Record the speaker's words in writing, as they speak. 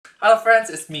Hello friends,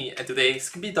 it's me, and today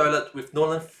Skibidi Toilet with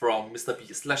Nolan from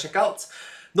MrBeast. Let's check out.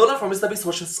 Nolan from MrBeast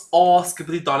watches all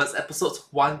Skibidi Toilets episodes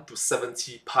 1 to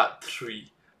 70 part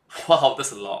 3. Wow,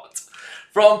 that's a lot.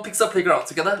 From Pixel Playground,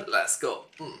 together, let's go.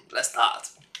 Let's start.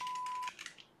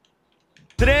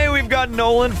 Today we've got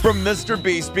Nolan from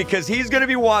MrBeast because he's going to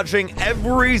be watching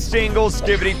every single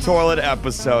Skibidi Toilet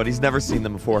episode. He's never seen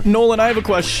them before. Nolan, I have a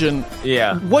question.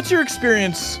 Yeah. What's your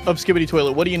experience of Skibidi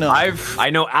Toilet? What do you know?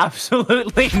 I know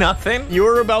absolutely nothing.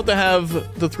 You're about to have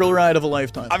the thrill ride of a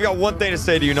lifetime. I've got one thing to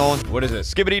say to you, Nolan. What is it?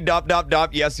 Skibidi dop dop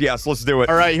dop. Yes, yes. Let's do it.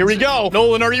 All right, here we go.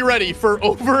 Nolan, are you ready for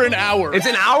over an hour? It's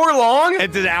an hour long?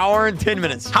 It's an hour and 10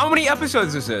 minutes. How many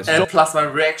episodes is this? And plus my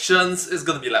reactions is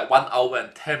gonna be like 1 hour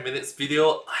and 10 minutes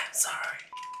video. I'm sorry.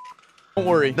 Don't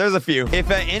worry. There's a few. If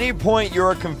at any point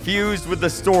you're confused with the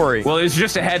story. Well, it's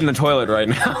just a head in the toilet right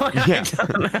now. Yeah.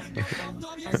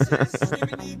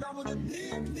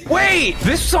 Wait,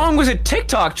 this song was a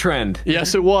TikTok trend.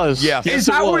 Yes, it was. Yes. Yes, Is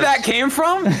it that was. where that came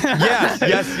from? Yes,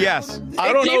 yes, yes.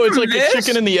 I don't It know. came It's from like this? a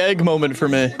chicken and the egg moment for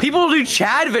me. People do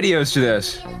Chad videos to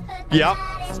this. Yep.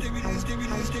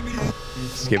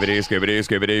 Skibidi, skibidi,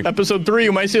 skibidi. Episode 3,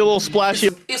 you might see a little splashy.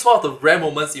 It's one of the rare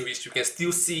moments in which you can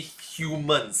still see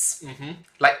humans.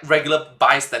 Like regular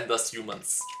bystanders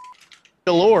humans.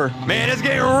 galore. Man, it's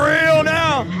getting real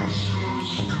now.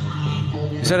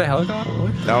 Is that a helicopter?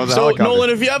 What? That was a So, helicopter. Nolan,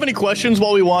 if you have any questions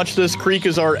while we watch this, Creek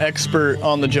is our expert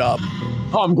on the job.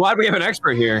 Oh, I'm glad we have an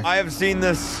expert here. I have seen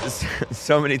this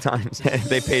so many times.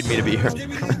 They paid me to be here.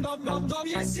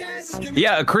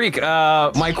 Yeah, Creek,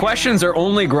 my questions are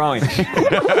only growing.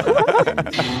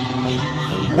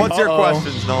 What's your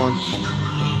questions, Nolan?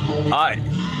 What?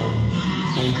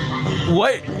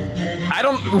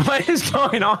 What is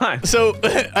going on? So,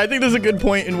 I think there's a good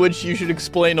point in which you should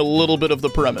explain a little bit of the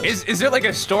premise. Is there like a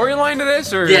storyline to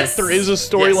this, or? Yes. There is a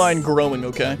storyline Yes. growing,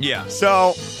 okay? Yeah.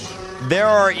 So, there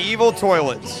are evil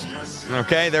toilets.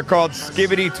 Okay? They're called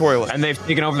Skibidi toilets. And they've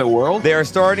taken over the world? They are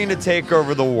starting to take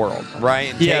over the world,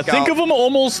 right? And Yeah, take think out- of them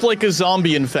almost like a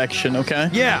zombie infection, okay?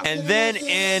 Yeah. And then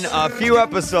in a few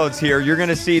episodes here, you're going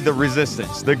to see the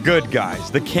resistance, the good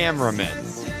guys, the cameramen.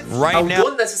 Right I now.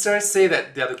 won't necessarily say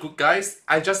that they're the good guys.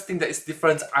 I just think that it's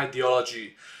different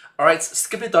ideology. Alright,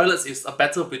 Skibidi Toilets is a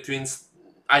battle between,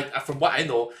 from what I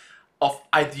know, of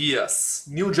ideas.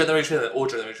 New generation and old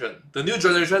generation. The new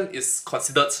generation is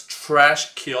considered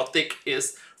trash, chaotic,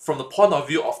 is from the point of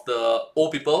view of the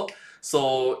old people.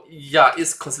 So yeah,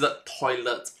 it's considered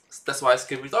toilet. That's why it's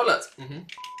Skibidi Toilet.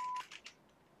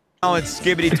 Now it's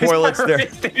Skibidi toilets.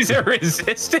 Is there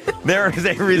resistance? There is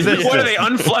a resistance. What are they,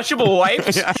 unflushable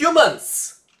wipes?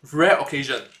 Humans! Rare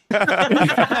occasion.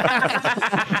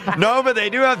 No, but they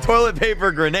do have toilet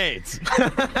paper grenades.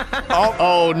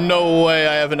 Oh, no way,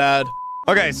 I have an ad.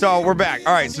 Okay, so we're back.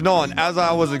 All right, so Nolan, as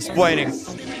I was explaining,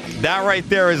 that right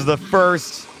there is the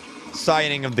first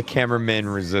sighting of the cameraman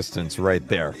resistance right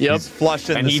there. Yep. He's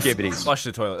flushing And the he Skibidis. flushed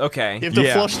the toilet. Okay. You have to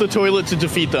Yeah. flush the toilet to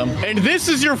defeat them. And this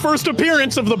is your first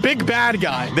appearance of the big bad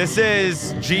guy. This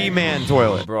is G-Man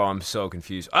toilet. Bro, I'm so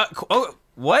confused. Oh,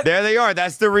 what? There they are.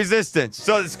 That's the resistance.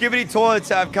 So the Skibidi toilets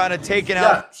have kind of taken Yeah,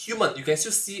 out human. You can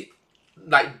still see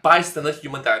like bystander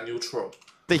human that are neutral.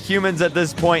 the humans at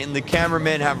this point, and the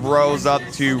cameramen have rose up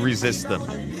to resist them.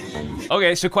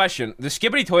 Okay, so question. The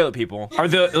Skibidi toilet people, are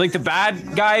the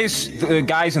bad guys, the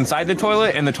guys inside the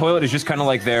toilet, and the toilet is just kind of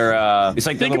like their, it's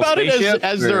like their Think little about it spaceship,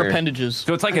 as their or- appendages.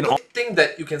 So it's like I an... don't think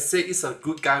that you can say it's a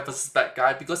good guy versus bad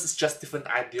guy because it's just different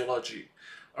ideology.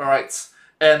 Alright?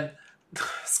 And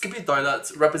Skibidi Toilet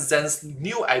represents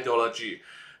new ideology.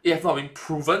 It have not been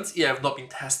proven, it have not been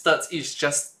tested, it's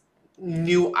just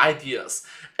new ideas.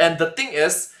 And the thing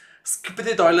is,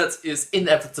 Skibidi Toilet is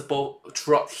inevitable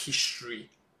throughout history.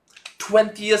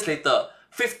 20 years later,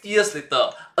 50 years later,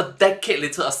 a decade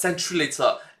later, a century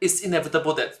later, it's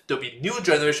inevitable that there'll be new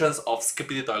generations of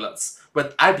Skibidi Toilets. When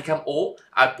I become old,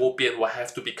 I will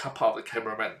have to become part of the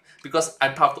cameraman because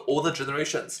I'm part of the older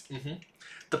generations.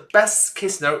 The best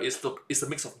case scenario is a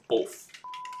mix of both.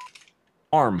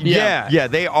 arm. Yeah,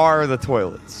 they are the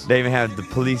toilets. They even have the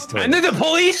police toilets. And then the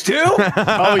police, too?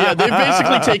 Oh, yeah, they've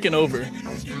basically taken over.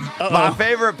 My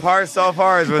favorite part so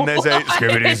far is when they say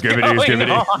Skibidi, Skibidi,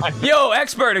 Skibidi. Yo,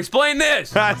 expert, explain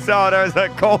this. That's how there's a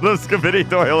cult of Skibidi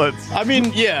toilets. I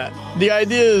mean, yeah, the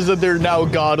idea is that they're now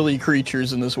godly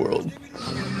creatures in this world.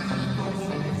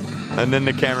 And then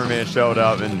the cameraman showed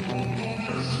up and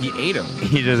He ate him.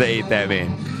 he just ate that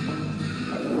man.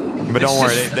 But don't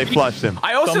worry, they flushed him.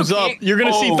 I also Thumbs up. can't- You're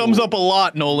going to see thumbs up a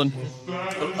lot, Nolan.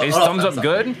 Is thumbs up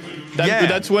good? Yeah.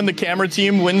 That's when the camera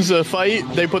team wins a fight,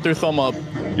 they put their thumb up.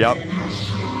 Yep.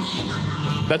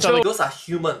 That's how they... Those are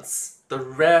humans. The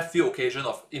rare few occasion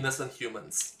of innocent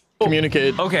humans.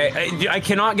 communicate. Okay, I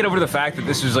cannot get over the fact that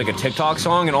this is like a TikTok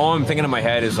song, and all I'm thinking in my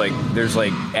head is like, there's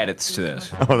like edits to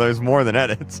this. Oh, there's more than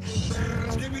edits.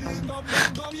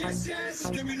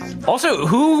 Also,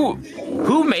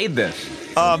 who made this?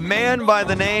 A man by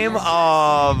the name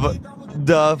of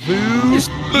the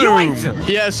Yoinked him.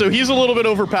 Yeah, so he's a little bit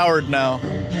overpowered now.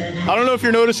 I don't know if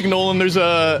you're noticing, Nolan. There's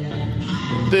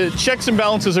the checks and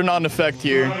balances are not in effect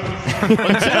here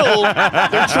until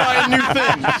they're trying new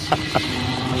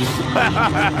things.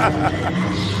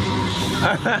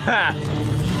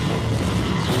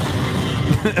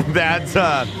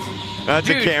 That's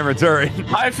Dude, a camera turret.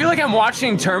 I feel like I'm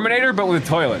watching Terminator, but with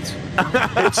toilets.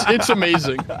 It's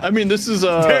amazing. I mean, this is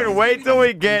Dude, wait till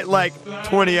we get like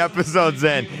 20 episodes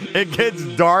in. It gets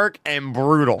dark and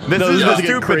brutal. This is the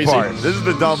stupid part. This is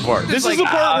the dumb part. This is the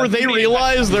part where they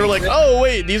realize they're like, oh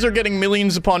wait, these are getting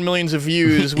millions upon millions of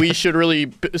views. We should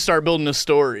really start building a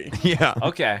story. Yeah.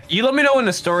 Okay. You let me know when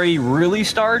the story really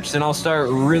starts, and I'll start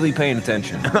really paying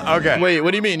attention. Okay. Wait,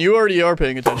 what do you mean? You already are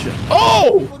paying attention.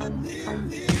 Oh!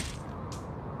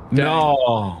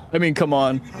 No. I mean, come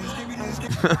on.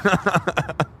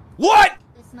 What?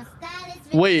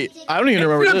 Wait, I don't even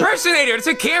remember It's an this. impersonator. It's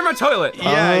a camera toilet.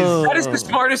 Yes. Oh. That is the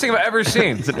smartest thing I've ever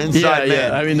seen. It's an inside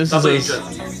man. I mean, this Double is agent.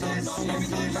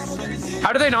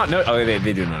 How do they not know? Oh, they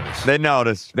do notice. They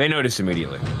noticed. They notice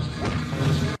immediately.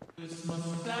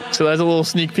 so that's a little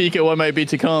sneak peek at what might be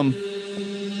to come.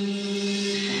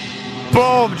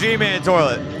 Boom, G-Man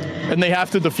toilet. And they have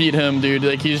to defeat him, dude.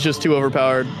 Like, he's just too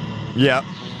overpowered. Yep.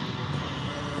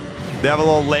 They have a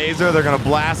little laser. They're gonna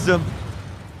blast him.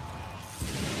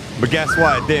 But guess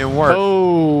what? It didn't work.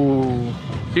 Oh.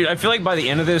 Dude, I feel like by the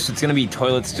end of this, it's gonna be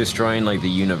toilets destroying like the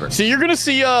universe. So you're gonna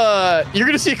see a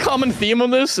common theme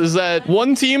on this is that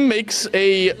one team makes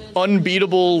a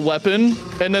unbeatable weapon,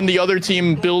 and then the other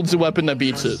team builds a weapon that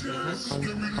beats it.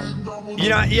 You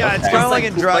know, yeah, it's kind of like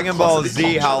in Dragon Ball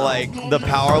Z, how like the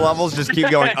power levels just keep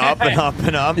going up and up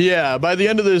and up. Yeah, by the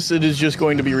end of this, it is just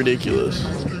going to be ridiculous.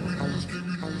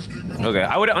 Okay,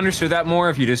 I would have understood that more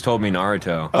if you just told me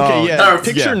Naruto. Okay, Oh, yeah. Naruto.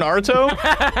 Picture Naruto,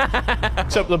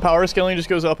 except the power scaling just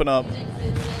goes up and up.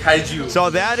 Kaiju.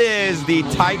 So that is the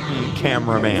Titan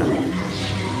cameraman.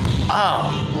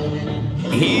 Oh.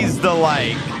 He's the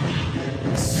like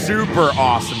super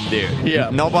awesome dude. Yeah.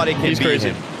 Nobody can He's beat crazy.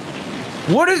 him.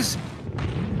 What is?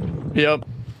 Yep.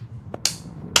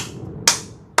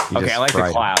 He Okay, just I like the fried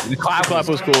him. clap. The Clap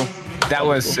was cool. That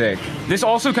was sick. This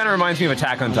also kind of reminds me of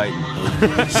Attack on Titan,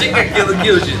 Shingeki no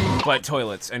Kyojin. but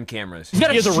toilets and cameras. He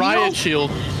has a riot shield.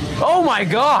 Oh my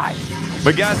god!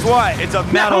 But guess what? It's a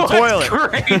metal That was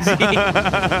toilet. crazy.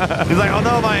 He's like, oh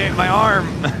no, my arm.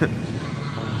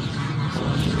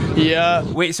 Yeah.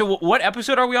 Wait, so what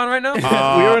episode are we on right now? We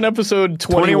are on episode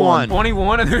 21.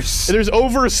 21, and there's There's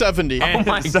over 70. And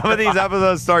my some of these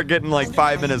episodes start getting like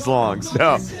 5 minutes long.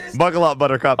 So buckle up,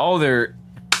 Buttercup. oh, they're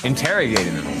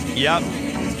interrogating them. Yep.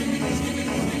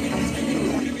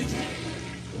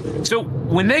 So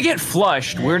when they get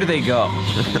flushed, where do they go?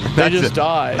 They just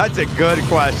die. That's a good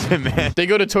question, man. They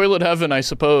go to toilet heaven, I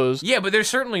suppose. Yeah, but they're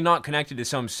certainly not connected to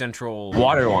some central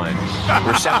water line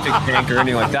or septic tank or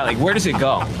anything like that. Like, where does it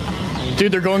go?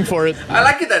 Dude, they're going for it. I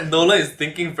like it that Nolan is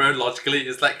thinking very logically.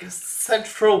 It's like a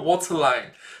central water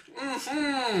line. Well,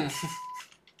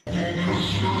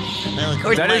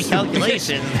 according That to my is-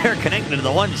 calculation, they're connected to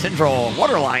the one central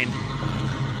water line.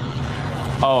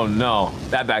 Oh no,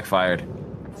 that backfired.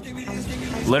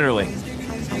 Literally.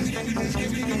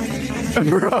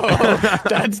 Bro,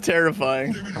 that's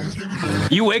terrifying.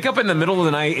 You wake up in the middle of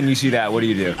the night and you see that. What do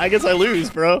you do? I guess I lose,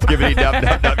 bro. Skibidi dub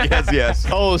dub dub. Yes, yes.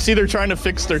 Oh, see, they're trying to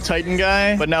fix their Titan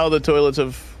guy, but now the toilets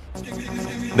have...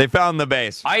 They found the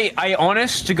base. I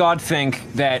honest to God think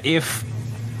that if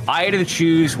I had to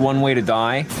choose one way to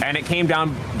die, and it came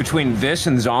down between this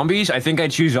and zombies, I think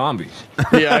I'd choose zombies.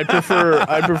 Yeah, I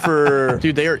prefer...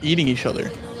 Dude, they are eating each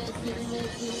other.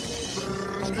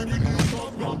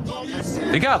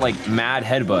 They got like mad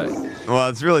headbutt. Well,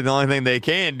 it's really the only thing they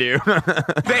can do.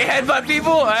 They headbutt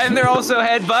people, and they're also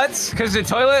headbutts because the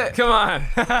toilet. Come on,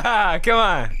 come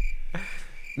on.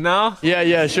 No.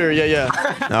 Yeah, sure, yeah.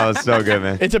 That was so good,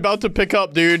 man. It's about to pick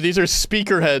up, dude. These are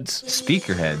speaker heads.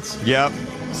 Speaker heads. Yep.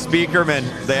 Speakermen,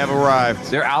 they have arrived.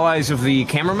 They're allies of the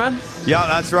cameraman. Yeah,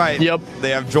 that's right. Yep. They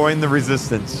have joined the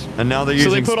resistance, and now they're So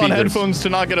using they put on speakers. headphones to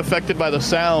not get affected by the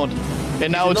sound.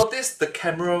 And now You it's... notice the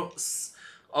camera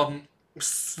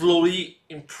slowly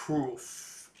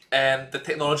improve, and the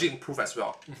technology improve as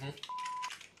well.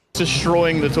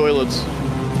 destroying the toilets.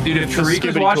 Dude, if The Tariq was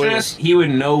Skibidi watching toilet. this, he would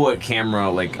know what camera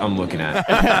like I'm looking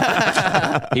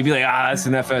at. He'd be like, ah, that's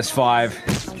an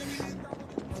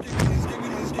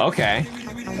FS5. Okay.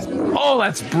 Oh,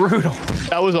 that's brutal.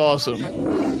 That was awesome.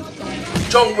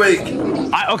 John Wick.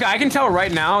 Okay, I can tell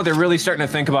right now they're really starting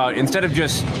to think about, instead of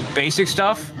just basic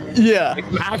stuff, Yeah. like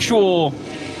actual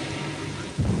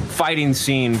fighting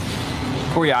scene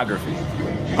choreography.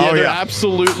 Yeah, they're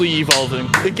absolutely evolving.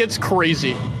 It gets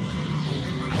crazy.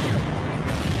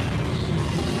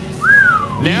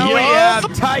 Now we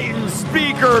have Titan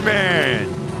Speaker Man.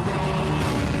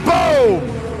 Boom!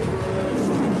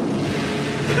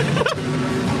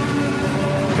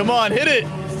 Come on, hit it.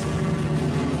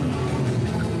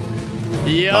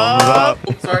 Thumbs Yeah. up.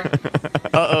 Sorry.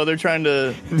 Uh-oh, they're trying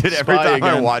to Dude, every spy time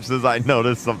I again. watch this, I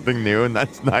notice something new, and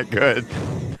that's not good.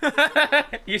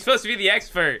 You're supposed to be the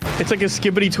expert. It's like a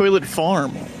Skibidi toilet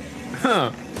farm.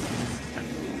 Huh.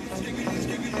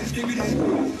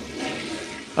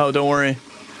 Oh, don't worry.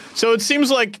 So it seems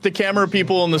like the camera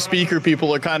people and the speaker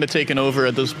people are kind of taking over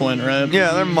at this point, right?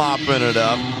 Yeah, they're mopping it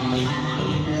up.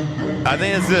 I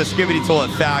think this is a Skibidi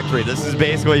Toilet factory. This is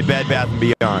basically Bed Bath &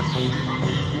 Beyond.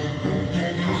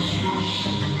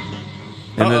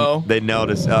 And then they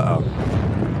notice,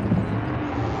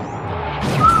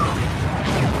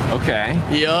 Okay.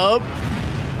 Yup.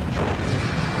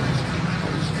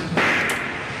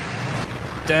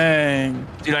 Dang.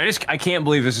 Dude, I can't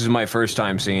believe this is my first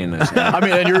time seeing this. I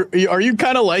mean, and are you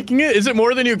kind of liking it? Is it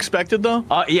more than you expected, though?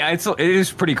 Yeah, it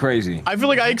is pretty crazy. I feel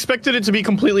like I expected it to be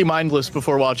completely mindless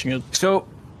before watching it. So,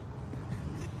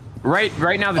 right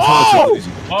now the toilet's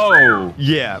Oh!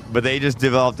 Yeah, but they just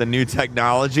developed a new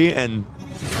technology, and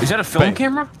Is that a film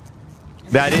camera?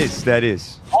 that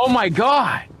is. Oh my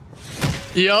god!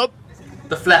 Yup.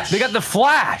 The Flash. They got the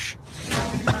Flash!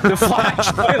 The Flash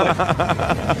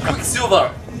toilet!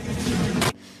 Quicksilver.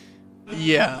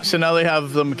 Yeah. So now they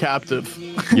have them captive.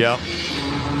 Yep.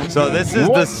 So this is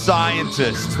the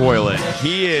scientist toilet.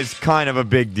 He is kind of a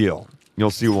big deal.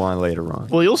 You'll see why later on.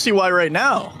 Well, you'll see why right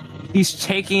now. He's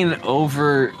taking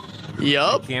over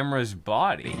Yup. camera's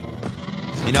body.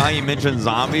 You know how you mentioned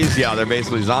zombies? Yeah, they're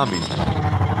basically zombies.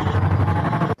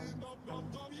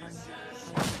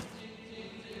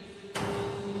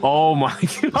 Oh my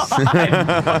god!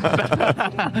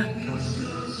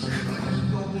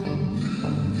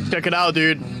 Check it out,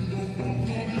 dude.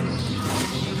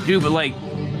 Dude, but like,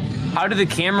 how do the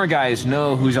camera guys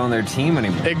know who's on their team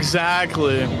anymore?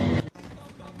 Exactly.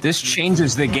 This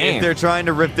changes the game. If they're trying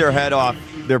to rip their head off,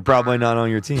 they're probably not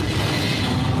on your team.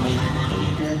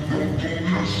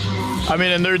 I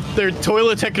mean, and their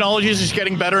toilet technology is just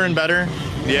getting better and better.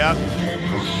 Yeah.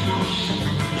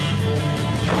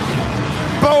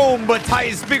 Boom! But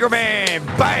Titan Speaker Man!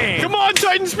 Bang! Come on,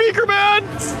 Titan Speaker Man!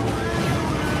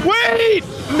 Wait!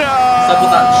 No!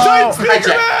 Sabotage. Titan Speaker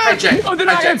Man! Hijack. Oh, they're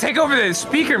not gonna Hijack. take over the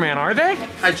speaker, man, are they?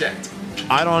 Hijacked.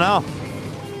 I don't know.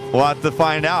 We'll have to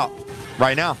find out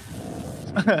right now.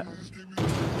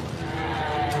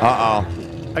 Uh-oh.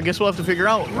 I guess we'll have to figure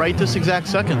out right this exact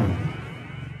second.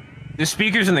 The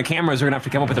speakers and the cameras are gonna have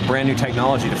to come up with a brand new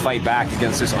technology to fight back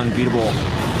against this unbeatable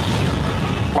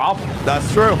problem.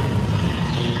 That's true.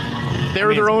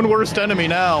 They're their own worst enemy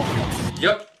now.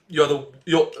 Yep. You're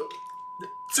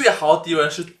最好的敌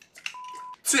人是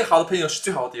最好的朋友是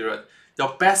最好的敌人。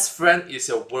Your best friend is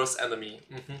your worst enemy.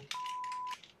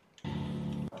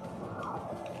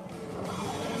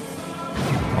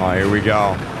 Oh, here we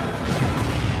go.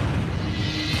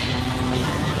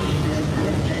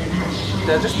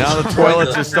 Now the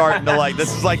toilets are starting to like,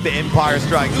 this is like the Empire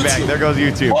Strikes Back. There goes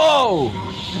YouTube. Whoa!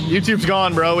 YouTube's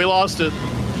gone, bro. We lost it.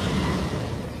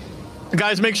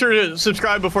 Guys, make sure to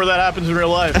subscribe before that happens in real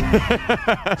life.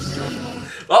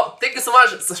 Well, thank you so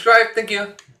much. Subscribe. Thank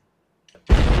you.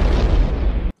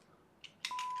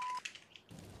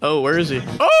 Oh, where is he?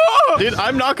 Oh! Dude,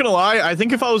 I'm not gonna lie. I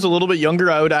think if I was a little bit younger,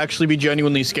 I would actually be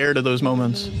genuinely scared of those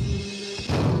moments.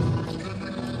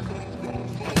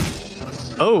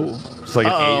 Oh. It's like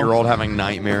an 8-year-old having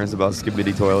nightmares about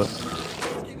Skibidi Toilet.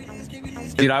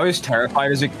 Dude, I was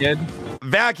terrified as a kid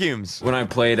Vacuums. when I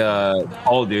played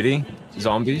Call of Duty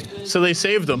Zombies. So they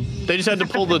saved them. They just had to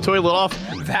pull the toilet off.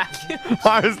 Vacuum?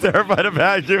 I was terrified of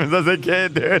vacuums as a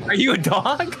kid, dude. Are you a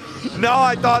dog? No,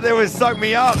 I thought they would suck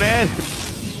me up, man.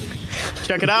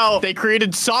 Check it out. They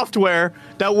created software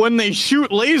that when they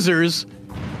shoot lasers,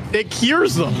 it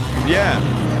cures them. Yeah.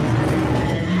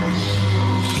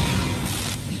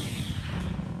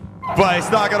 But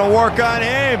it's not gonna work on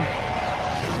him.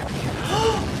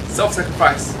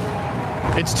 Self-sacrifice.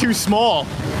 It's too small.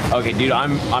 Okay, dude,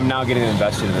 I'm now getting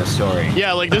invested in this story.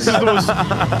 Yeah, like this is the most...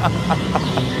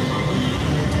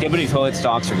 Skibidi toilet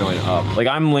stocks are going up. Like,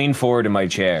 I'm leaned forward in my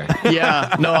chair.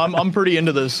 Yeah, no, I'm pretty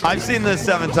into this. I've seen this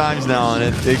 7 times now,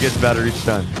 and it gets better each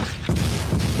time.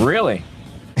 Really?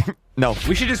 No.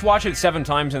 We should just watch it 7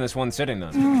 times in this one sitting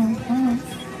then.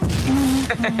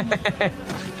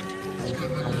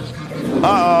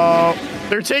 Uh-oh.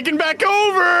 They're taking back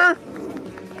over.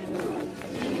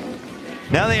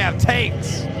 Now they have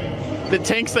tanks. The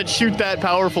tanks that shoot that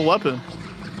powerful weapon.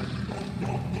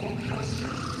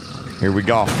 Here we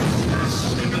go.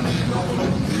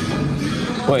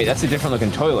 Wait, that's a different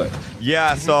looking toilet.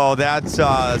 Yeah, so that's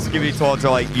Skibidi toilets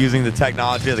are like using the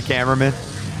technology of the cameraman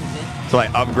to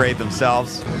like upgrade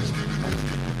themselves.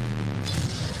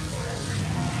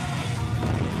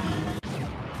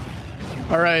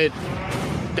 All right.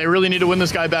 They really need to win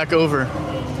this guy back over.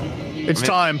 It's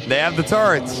time. They have the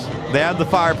turrets. They have the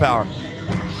firepower.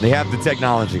 They have the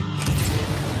technology.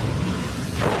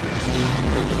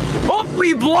 Oh,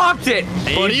 we blocked it!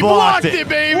 But he blocked it,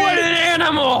 baby! What an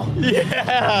animal!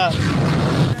 Yeah!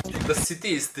 The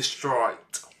city is destroyed.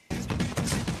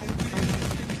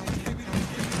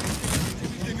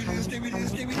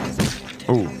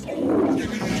 Ooh.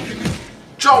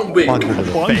 John Wick. Plunger to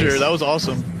the Plunger, face. that was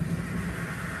awesome.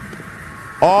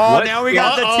 Oh, What? now we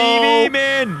got the TV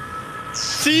man.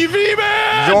 TV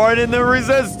man! Joining the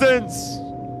resistance.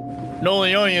 Nolan,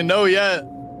 you don't even know yet.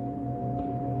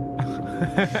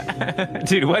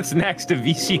 Dude, what's next? A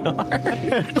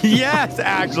VCR? Yes,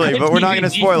 actually, but we're not going to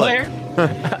DVD spoil player?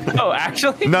 it. Oh,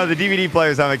 actually? No, the DVD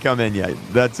players haven't come in yet.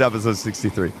 That's episode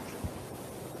 63.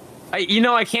 You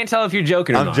know, I can't tell if you're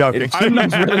joking or I'm not. joking.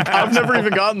 I've never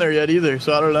even gotten there yet either,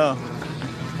 so I don't know.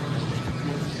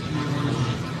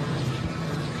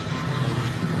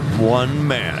 One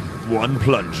man, one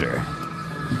plunger.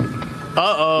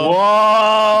 Uh-oh.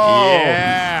 Whoa!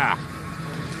 Yeah.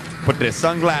 Put their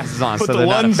sunglasses on Put so the they're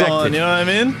not lens affected. on, you know what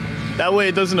I mean? That way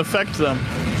it doesn't affect them.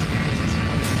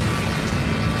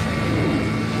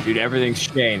 Dude, everything's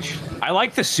changed. I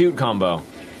like the suit combo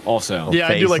also. Yeah,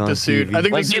 I do face like on the suit. TV. I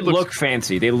think Like, the they suit looks... look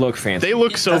fancy. They look fancy. They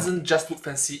look It so... doesn't just look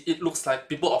fancy, it looks like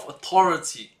people of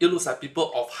authority. It looks like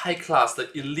people of high class, the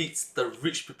elites, the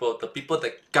rich people, the people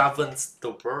that governs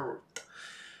the world.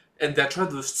 And they're trying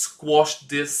to squash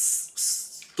this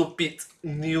stupid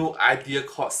new idea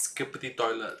called Skibidi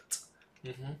toilet.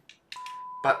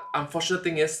 But unfortunate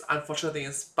thing is,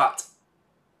 but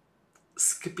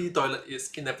Skibidi toilet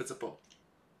is inevitable.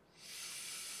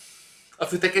 A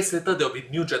few decades later, there will be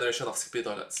new generation of Skibidi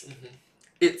toilets.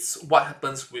 It's what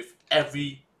happens with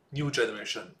every new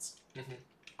generation.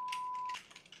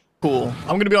 cool.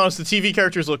 I'm gonna be honest, the TV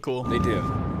characters look cool. They do.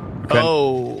 Okay.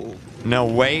 Oh. No,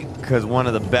 wait, because one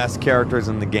of the best characters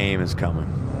in the game is coming.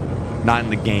 Not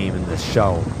in the game, in the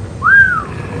show.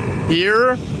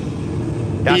 Here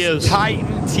That's he is. Titan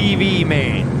TV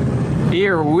man.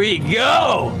 Here we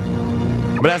go!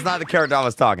 But that's not the character I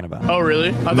was talking about. Oh, really?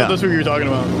 I thought No. that's what you were talking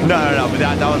about. No, but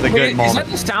that was a good Wait, is moment. that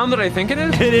the sound that I think it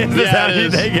is? It is the Yeah, sound it you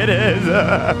is. think it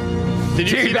is. Did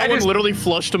you Dude, see that that one is- literally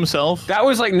flushed himself? That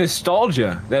was like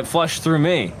nostalgia that flushed through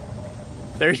me.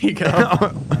 There you go.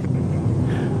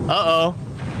 Uh-oh.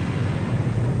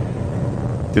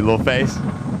 Do a little face.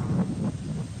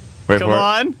 Wait Come for it.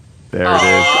 on. There it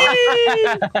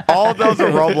is. All of those are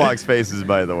Roblox faces,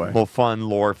 by the way. Little fun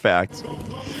lore facts.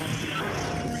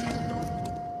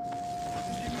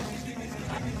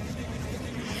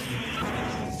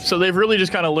 So they've really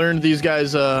just kind of learned these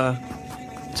guys'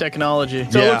 technology.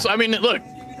 So it Yeah. looks, I mean, look.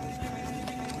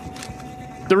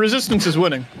 The resistance is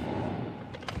winning.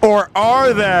 Or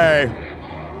are they?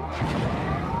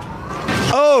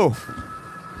 Oh!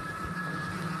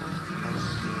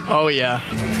 Oh, yeah.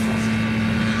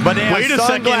 But they Wait a have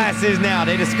second. sunglasses now.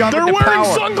 They discovered They're the wearing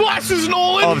power sunglasses,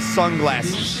 Nolan! of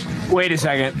sunglasses. Wait a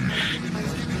second.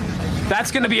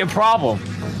 That's gonna be a problem.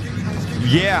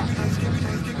 Yeah.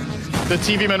 The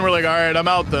TV men were like, all right, I'm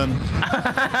out then.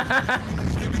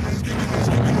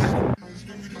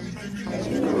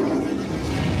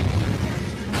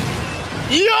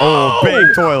 Yo! Oh,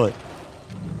 big toilet.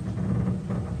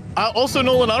 Also,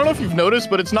 Nolan, I don't know if you've noticed,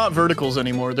 but it's not verticals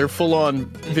anymore. They're full-on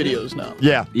videos now.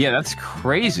 Yeah. Yeah, that's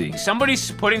crazy.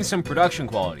 Somebody's putting some production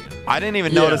quality in. I didn't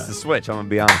even Yeah. notice the switch, I'm gonna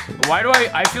be honest with you. Why do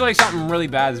I feel like something really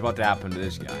bad is about to happen to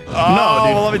this guy? Oh,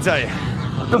 dude. well, let me tell you.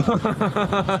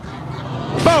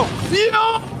 Boom!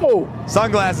 Yo!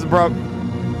 Sunglasses broke.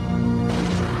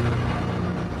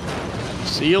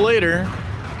 See you later.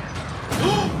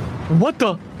 What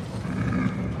the?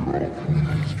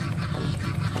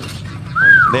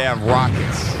 They have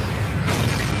rockets.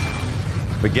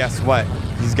 But guess what?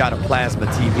 He's got a plasma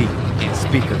TV and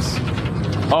speakers.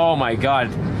 Oh my god.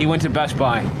 He went to Best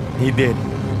Buy. He did.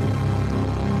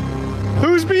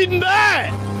 Who's beating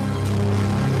that?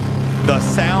 The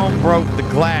sound broke the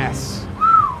glass.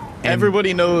 And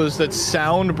Everybody knows that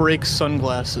sound breaks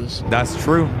sunglasses. that's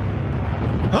true.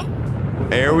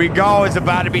 Here we go. It's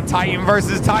about to be Titan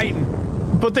versus Titan.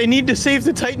 But they need to save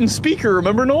the Titan speaker,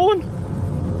 remember,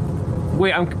 Nolan?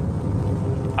 Wait,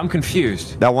 I'm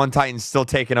confused. That one Titan's still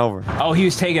taking over. Oh, he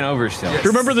was taking over still. Yes.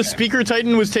 Remember the speaker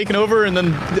Titan was taken over and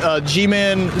then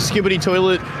G-Man Skibidi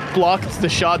Toilet blocked the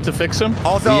shot to fix him?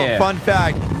 Also, Yeah. fun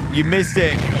fact, you missed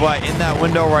it, but in that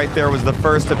window right there was the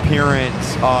first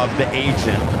appearance of the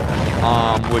agent,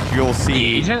 which you'll see.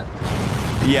 The agent?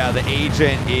 Yeah, the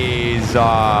agent is,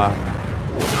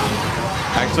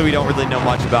 actually, we don't really know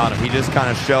much about him. He just kind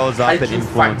of shows up and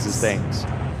influences things.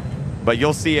 But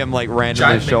you'll see him, like, randomly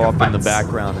Giant show up mega in the fights.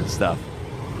 background and stuff.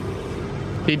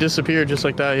 He disappeared just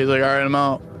like that. He's like, all right, I'm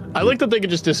out. I like that they could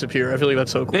just disappear. I feel like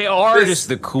that's so cool. They are This- just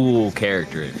the cool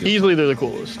character. Easily, they're the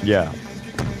coolest. Yeah.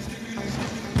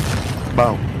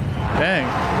 Boom. Dang.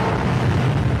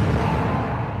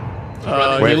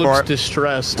 Wait He for looks it.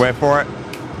 distressed. Wait for it.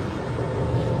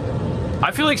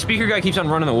 I feel like Speaker Guy keeps on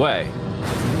running away.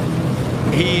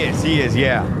 He is,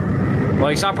 yeah.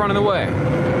 Like, stop running away.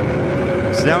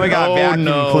 So now we got Oh, vacuum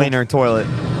no. cleaner toilet.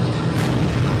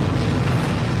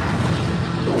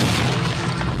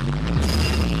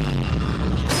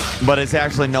 But it's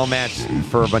actually no match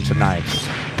for a bunch of knives.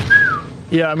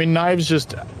 Yeah, I mean, knives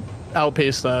just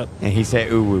outpace that. And he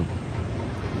said, ooh, woo.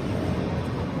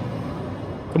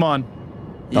 Come on.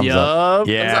 Thumbs up.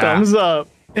 Yeah. Thumbs up.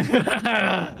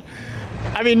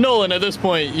 I mean, Nolan, at this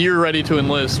point, you're ready to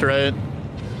enlist, right?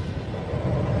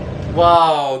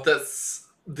 Wow, that's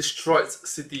destroyed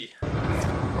city.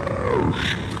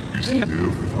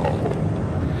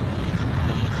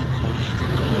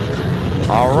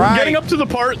 All We're right. getting up to the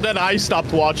part that I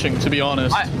stopped watching, to be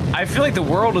honest. I feel like the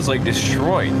world is like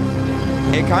destroyed.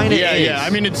 It kind of yeah, is. yeah. I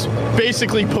mean, it's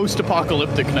basically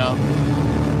post-apocalyptic now.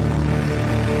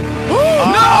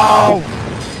 No!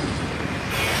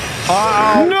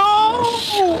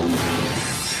 No!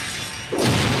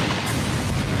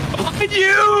 Behind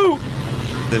you!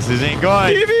 This isn't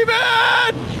good. TV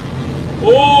man!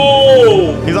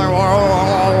 Oh! He's like, whoa, whoa,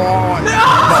 whoa, whoa.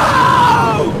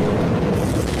 No!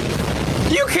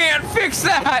 You can't fix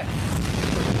that!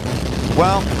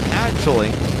 Well,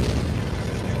 actually,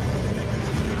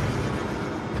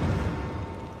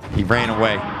 he ran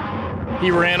away.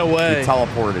 He ran He away.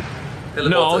 teleported.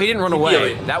 No, he didn't run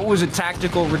away. He That was a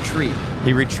tactical retreat.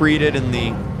 He retreated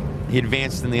he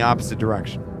advanced in the opposite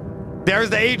direction. There's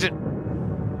the agent.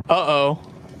 Uh-oh.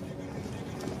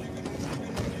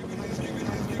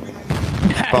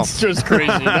 That's just crazy.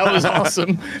 That was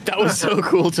awesome. That was so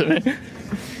cool to me.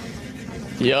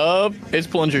 Yup. It's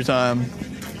plunger time.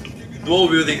 Dual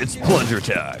wielding. It's plunger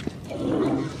time.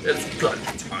 It's plunger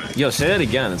time. Yo, say that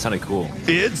again. That sounded cool.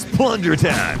 It's plunger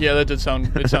time. Yeah, that did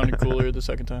sound. It sounded cooler the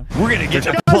second time. We're gonna get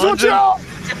the Guys, watch plunger. out!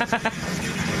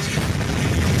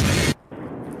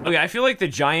 Okay, I feel like the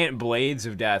giant blades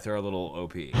of death are a little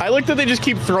OP. I like that they just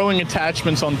keep throwing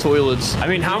attachments on toilets. I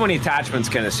mean, how many attachments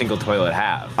can a single toilet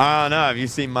have? I don't know. Have you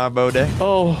seen my Bode?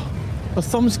 Oh, a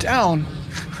thumbs down.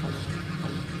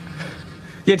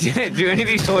 Yeah, do any of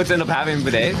these toilets end up having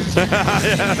bidets?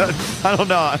 I don't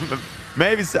know.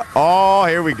 Maybe so. Oh,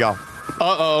 here we go.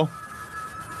 Uh-oh.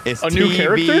 It's A new TV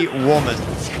character? woman.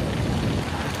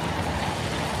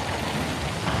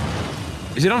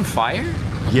 Is it on fire?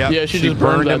 Yep. Yeah, she just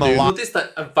burned burned that him dude. alive Notice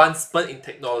that advancement in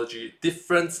technology,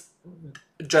 different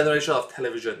generation of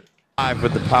television.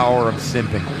 with the power of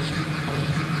simping.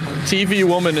 TV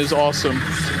woman is awesome.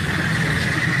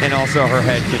 And also her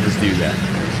head can just do that.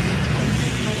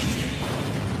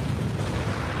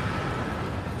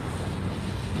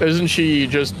 Isn't she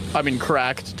just, I mean,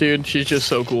 cracked, dude? She's just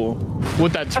so cool.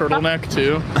 With that turtleneck,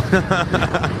 too.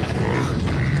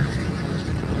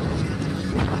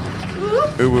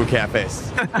 Ooh woo cat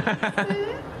face.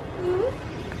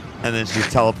 And then she's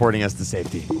teleporting us to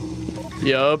safety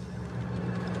Yup.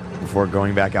 before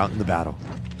going back out in the battle.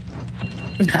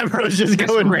 That bro's just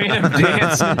going Random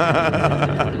dance.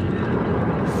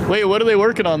 Wait, what are they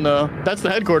working on, though? That's the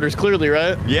headquarters, clearly,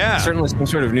 right? Yeah. Certainly some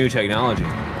sort of new technology.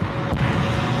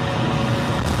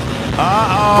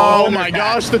 Uh-oh. Oh my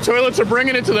gosh, the toilets are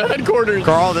bringing it to the headquarters.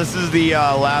 Carl, this is the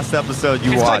last episode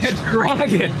you It's watched. like a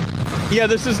dragon. Yeah,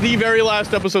 this is the very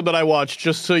last episode that I watched.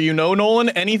 Just so you know, Nolan,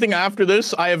 anything after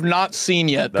this, I have not seen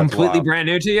yet. Completely wild. brand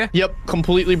new to you? Yep,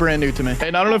 completely brand new to me.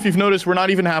 And I don't know if you've noticed, we're not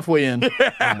even halfway in.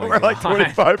 We're like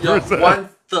God. 25%. You're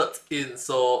 1/3 in,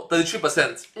 so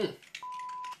 33%.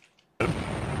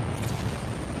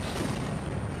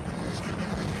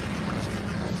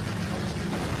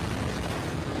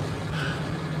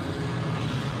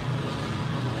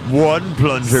 One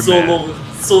plunger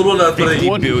Solo leveling.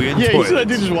 50 billion Yeah, you see that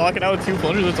toilets. dude just walking out with 2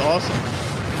 plungers? That's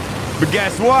awesome. But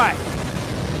guess what?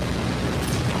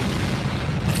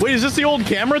 Wait, is this the old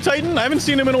camera Titan? I haven't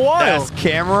seen him in a while. That's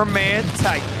Cameraman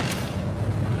Titan.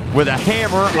 With a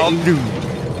hammer of doom.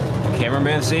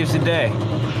 Cameraman saves the day.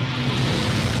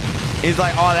 He's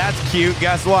like, oh, that's cute.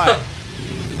 Guess what?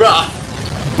 Bruh.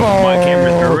 Boom. My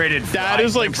camera's are rated. That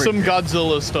is like some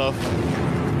Godzilla stuff.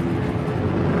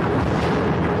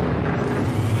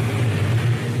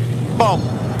 Boom.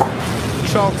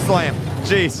 Choke slam.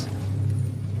 Jeez.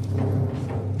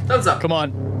 Thumbs up. Come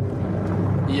on.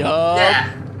 Yup.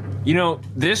 Yeah. You know,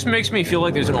 this makes me feel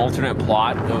like there's an alternate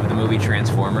plot of the movie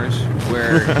Transformers,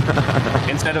 where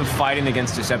instead of fighting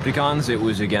against Decepticons, it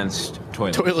was against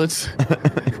toilets. Toilets.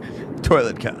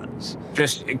 Toilet cons.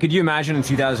 Just, could you imagine in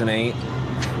 2008?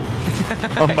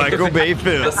 A Michael Bay The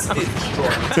film. city is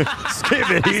destroyed.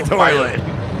 Skibidi toilet.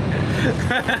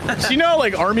 So you know how,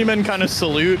 like, army men kind of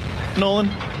salute, Nolan?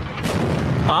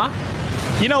 Huh?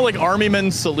 You know, like, army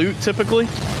men salute typically?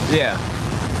 Yeah.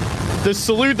 The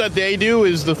salute that they do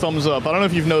is the thumbs up. I don't know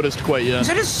if you've noticed quite yet. Is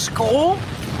that his skull?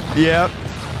 Yep.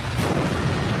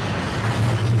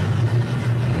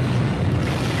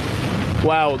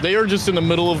 Wow, they are just in the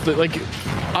middle of the, like,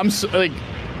 like,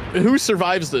 who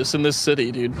survives this in this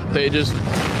city, dude? They just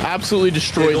absolutely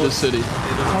destroyed this city.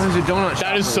 Oh, there's a donut shop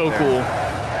That is right so there. cool.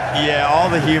 Yeah, all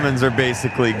the humans are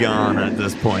basically gone at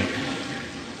this point.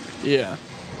 Yeah,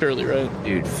 fairly right.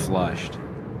 Dude, flushed.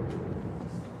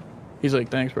 He's like,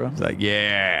 thanks, bro. It's like,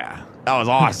 yeah, that was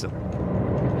awesome.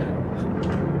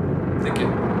 Thank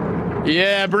you.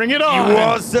 Yeah, bring it on. You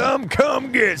want some?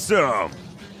 Come get some.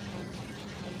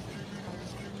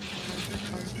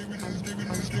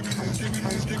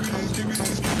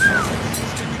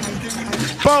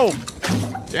 Boom.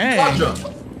 Dang. Roger.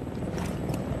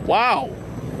 Wow.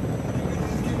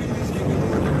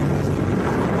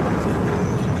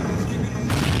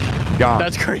 Gone.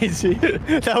 That's crazy.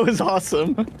 That was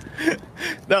awesome.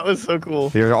 That was so cool.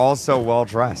 They're all so well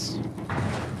dressed.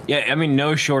 Yeah, I mean,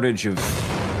 no shortage of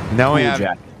Now we cool have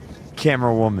jackets.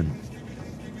 Camera Woman.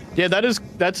 Yeah,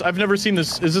 that's I've never seen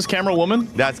this. Is this camera woman?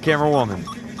 That's Camera Woman.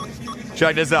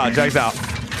 Check this out. Check this out.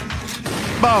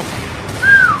 Boom.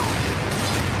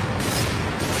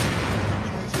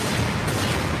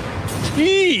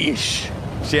 Yeesh.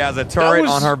 She has a turret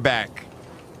was- on her back.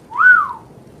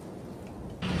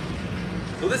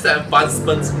 Notice the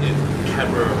advancements in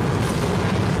camera.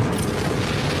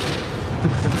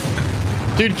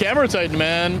 Dude, camera Titan,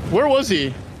 man. Where was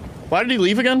he? Why did he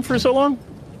leave again for so long?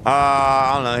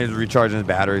 I don't know. He's recharging his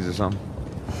batteries or something.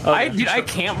 Dude, I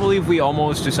can't believe we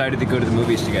almost decided to go to the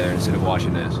movies together instead of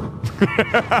watching this.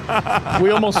 We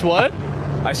almost what?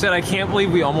 I said I can't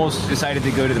believe we almost decided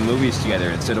to go to the movies together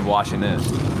instead of watching this.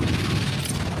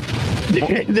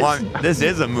 Well, this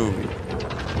is a movie.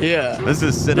 Yeah. This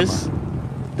is cinema.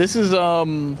 This is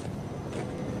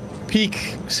peak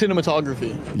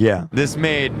cinematography. Yeah. This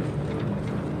made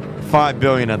 $5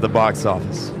 billion at the box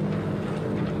office.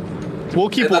 We'll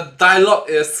keep And the dialogue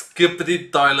is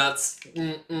Skibidi toilets.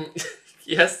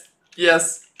 Yes,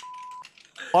 yes.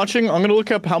 watching. I'm gonna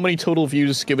look up how many total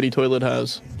views Skibidi Toilet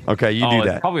has. Okay, you Oh, do it's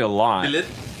that. probably a lot. Billet.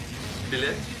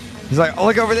 Billet. He's like, oh,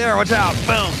 look over there. Watch out.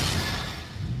 Boom.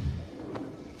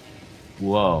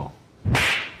 Whoa.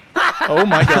 Oh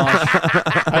my gosh.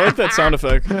 I like that sound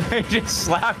effect. I just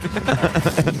slapped.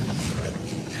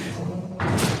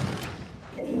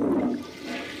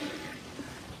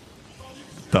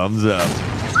 Thumbs up.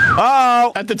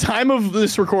 Oh. At the time of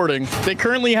this recording, they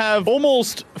currently have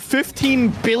almost 15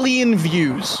 billion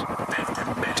views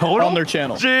Total? on their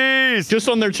channel. Jeez. Just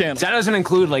on their channel. That doesn't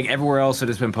include like everywhere else that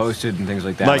has been posted and things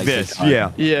like that. Like this.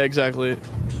 Yeah. Yeah, exactly.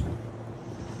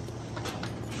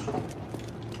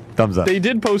 Thumbs up. They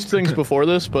did post things before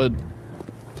this, but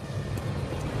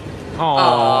Oh.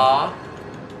 Aww.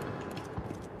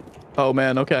 oh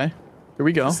man, okay. Here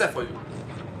we go. What's that for you?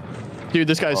 Dude,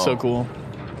 this guy's so cool.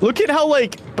 Look at how,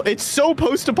 like, it's so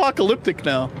post-apocalyptic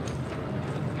now.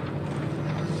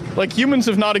 Like, humans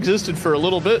have not existed for a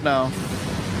little bit now.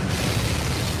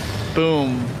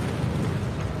 Boom.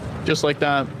 Just like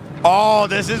that. Oh,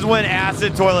 this is when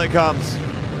acid toilet comes.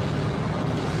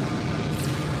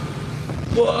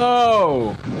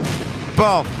 Whoa.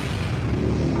 Boom.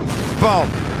 Boom.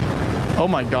 Oh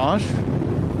my gosh.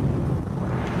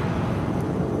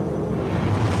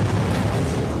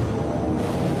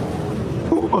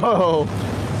 Whoa.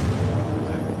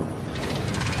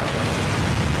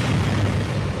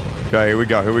 Okay, here we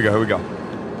go. Here we go. Here we go.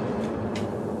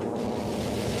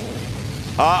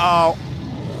 Uh-oh.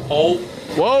 Oh.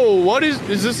 Whoa, what is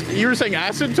this? You were saying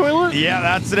acid toilet? Yeah,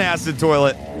 that's an acid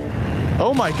toilet.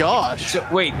 Oh my gosh. So,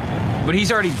 wait, but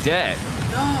he's already dead.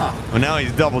 Well, now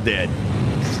he's double dead.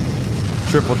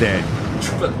 Triple dead.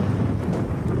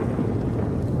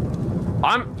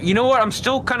 You know what? I'm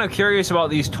still kind of curious about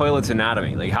these toilets'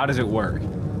 anatomy. Like, how does it work?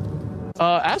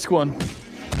 Ask one.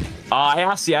 I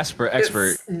asked the expert.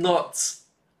 It's not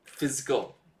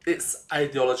physical. It's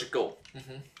ideological.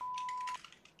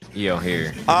 Yo,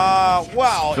 here.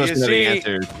 Well, you see,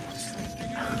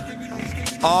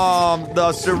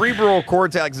 the cerebral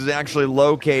cortex is actually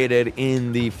located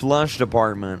in the flush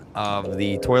department of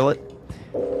the toilet.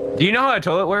 Do you know how a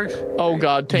toilet works? Oh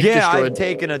God, tank Yeah, destroyed. I've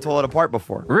taken a toilet apart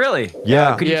before. Really?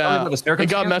 Yeah. Could you tell me Yeah, about the it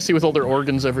circumstance? got messy with all their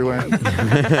organs everywhere.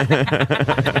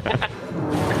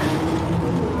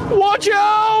 Watch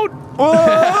out!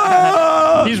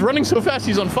 He's running so fast,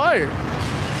 he's on fire.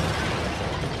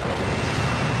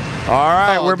 All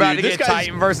right, Oh, we're about dude, to this get guy's-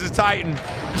 Titan versus Titan.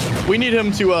 We need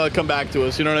him to come back to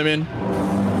us, you know what I mean?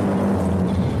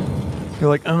 You're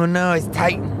like, oh no, it's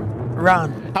Titan.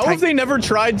 Run. How have they never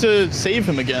tried to save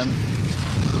him again?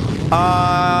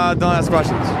 Don't ask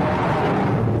questions.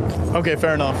 Okay,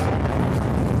 fair enough.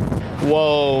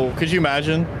 Whoa, could you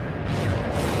imagine?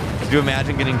 Could you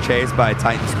imagine getting chased by a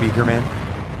Titan speaker, man?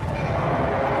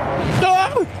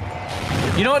 Ah!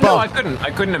 You know what? No, I couldn't.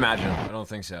 I couldn't imagine. I don't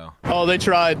think so. Oh, they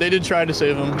tried. They did try to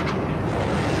save him.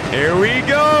 Here we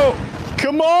go.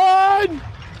 Come on!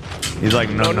 He's like,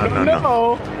 no.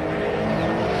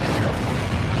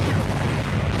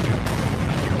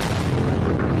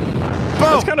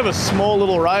 That's kind of a small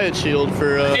little riot shield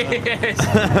for.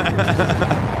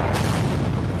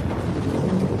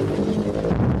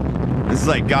 This is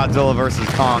like Godzilla versus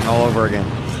Kong all over again.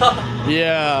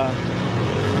 Yeah.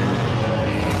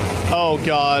 Oh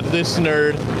God, this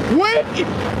nerd. Wait!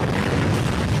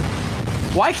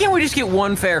 Why can't we just get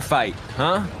one fair fight,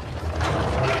 huh?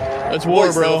 That's war,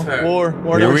 Boys, bro. no fair. War.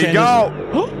 Here never we changes. go.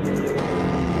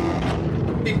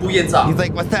 并不厌诈 He's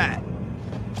like, what's that?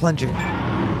 Plunger.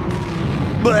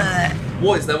 Bleh.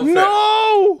 War is never fair.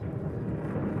 No!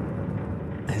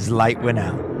 His light went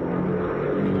out.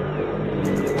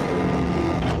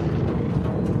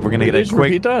 We're gonna get Just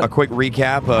repeat that. a quick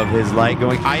recap of his light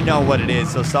going. I know what it is.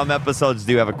 So some episodes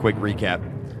do have a quick recap.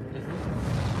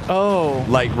 Oh.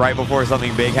 Like right before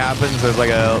something big happens, there's like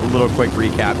a little quick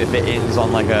recap. If it ends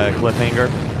on like a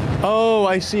cliffhanger. Oh,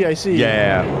 I see.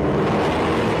 Yeah.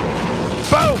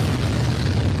 Boom!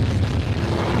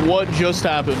 What just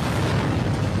happened?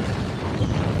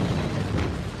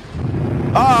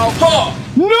 Oh! Huh!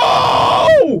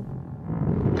 No!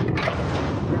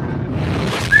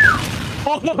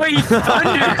 Oh, he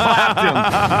thunderclapped him.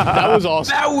 That was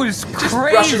awesome. That was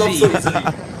Brush it off crazy. so easily.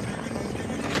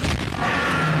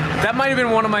 That might have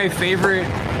been one of my favorite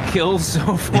kills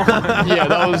so far. Yeah,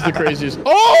 that was the craziest.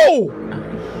 Oh!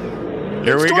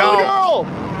 Here we Toilet go. Girl!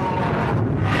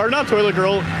 Or not Toilet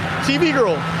Girl, TV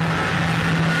Girl.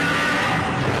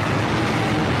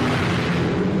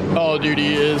 Oh, dude,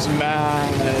 he is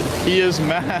mad. He is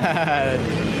mad.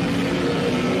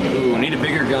 Ooh, need a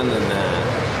bigger gun than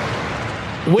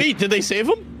that. Wait, did they save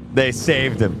him? They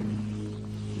saved him.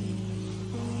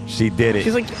 She did it.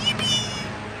 She's like,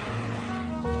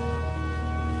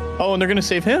 oh, and they're gonna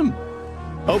save him.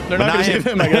 Oh, they're not gonna save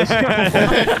him, I guess.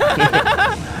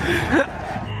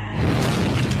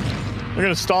 They're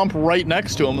gonna stomp right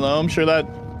next to him, though. I'm sure that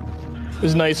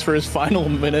is nice for his final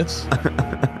minutes.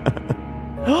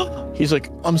 He's like,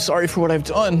 I'm sorry for what I've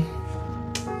done.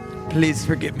 Please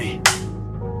forgive me.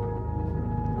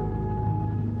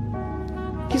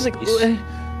 He's like,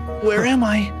 where am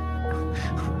I?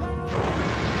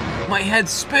 My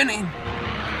head's spinning.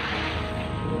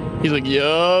 He's like,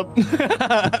 yup. Just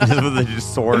with the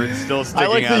sword still sticking I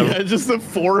like out of him. just the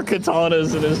 4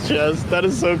 katanas in his chest. That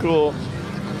is so cool.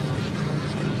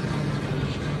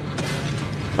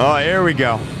 Oh, here we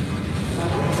go.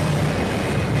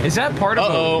 Is that part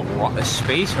of a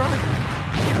space rock?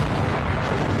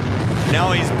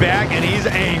 Now he's back and he's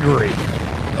angry.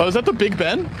 Oh, is that the Big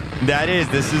Ben? That is.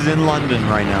 This is in London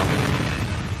right now.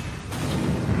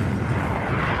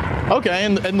 Okay,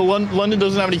 and the London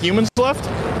doesn't have any humans left?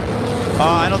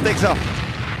 I don't think so.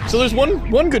 So there's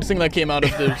one good thing that came out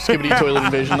of the Skibidi toilet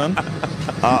invasion then.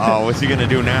 Uh-oh, what's he gonna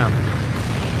do now?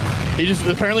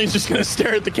 Apparently he's just gonna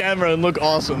stare at the camera and look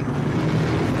awesome.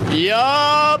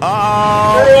 Yup!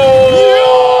 Oh!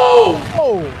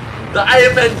 Oh! The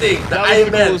Iron Man thing! The That was Iron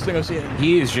the Man! coolest thing I've seen.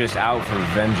 He is just out for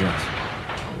vengeance.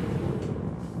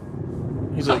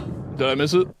 He's like, did I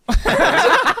miss it?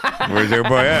 Where's your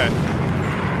boy at?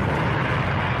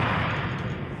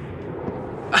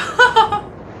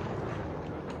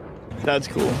 That's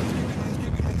cool.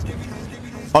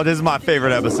 Oh, this is my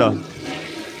favorite episode.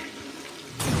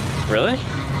 Really?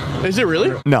 Is it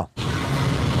really? No.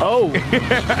 Oh,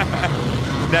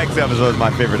 Next episode is my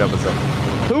favorite episode.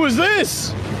 who is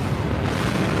this?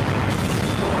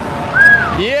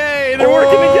 Yay, they're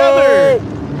working together.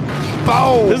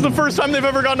 Boom. This is the first time they've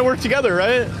ever gotten to work together,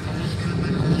 right?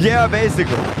 Yeah,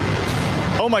 basically.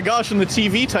 Oh my gosh, and the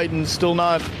TV Titan's still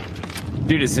not.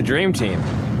 Dude, it's the dream team.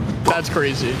 That's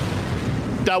crazy.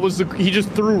 That was he just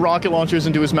threw rocket launchers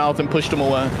into his mouth and pushed him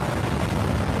away.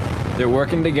 They're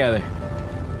working together.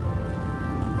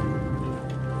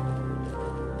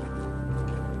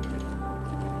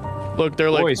 Look,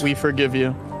 they're like, Boys. we forgive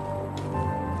you.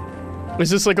 Is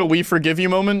this like a we forgive you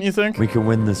moment, you think? We can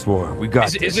win this war. We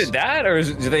got Is it that, or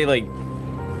do they like?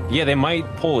 Yeah, they might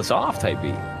pull us off, type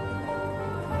beat.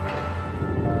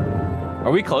 Are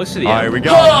we close to the All end? right, we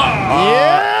go.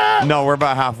 Yeah! No, we're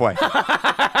about halfway.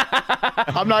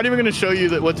 I'm not even gonna show you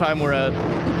that what time we're at.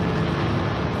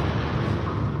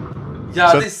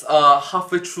 Yeah, So- this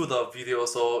halfway through the video,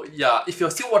 so yeah, if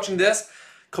you're still watching this,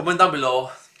 comment down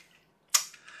below.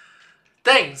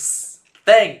 Thanks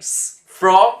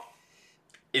from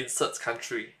insert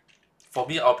country. For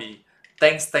me, I'll be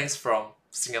thanks from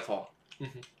Singapore.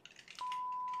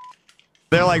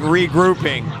 They're like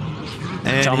regrouping.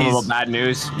 And Tell them a he's little bad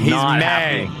news. he's Not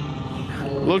mad.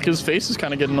 happening. Look, his face is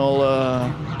kind of getting all,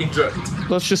 Injured.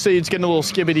 let's just say it's getting a little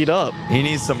skibbidied up. He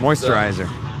needs some moisturizer.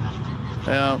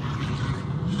 Yeah.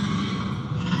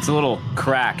 It's a little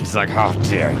crack. He's like, how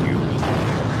dare you?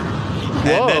 Whoa,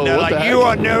 And then they're what like, the you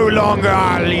heck? are no longer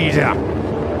our leader.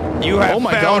 You have Oh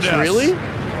my failed gosh, us. really?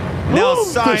 Now The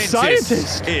scientist,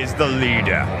 scientist. is the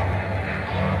leader.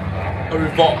 A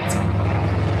revolt.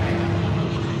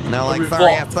 And they're like, revolt.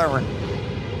 sorry, yeah, sorry.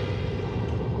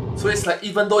 So it's like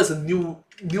even though it's a new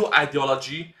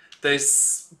ideology,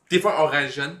 there's different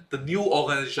organization. The new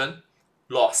organization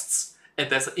lost, and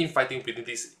there's an infighting within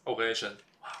this organization.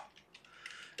 Wow,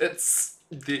 it's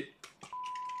the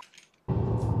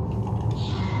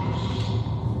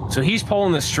So he's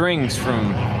pulling the strings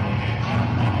from.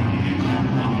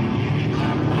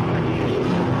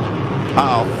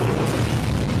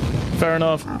 Uh-oh. Fair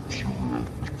enough.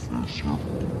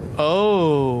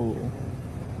 Oh.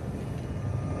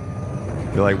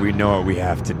 Feel like we know what we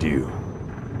have to do.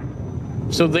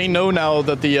 So they know now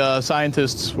that the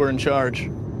scientists were in charge.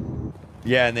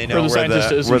 Yeah, and they Or know the where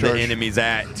scientist is in where the charge. enemy's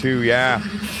at, too, yeah.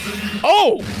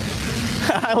 Oh!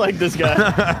 I like this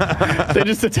guy. They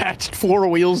just attached 4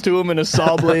 wheels to him and a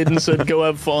saw blade and said, go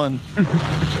have fun.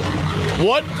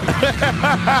 What? Is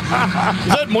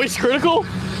that moist critical?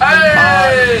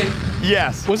 hey.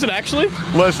 Yes. Was it actually?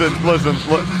 Listen,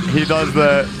 look, he does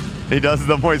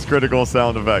the voice critical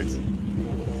sound effects.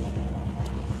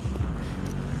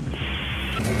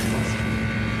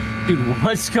 Dude,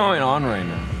 what's going on right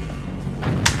now?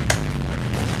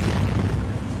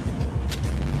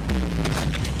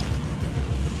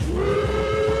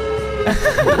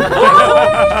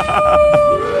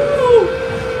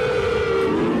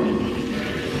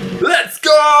 Let's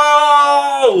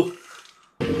go!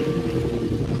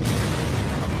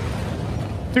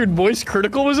 Dude, moist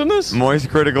critical was in this? Moist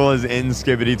critical is in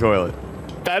Skibidi toilet.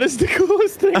 That is the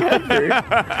coolest thing ever.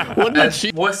 What did And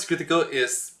she? Voice Critical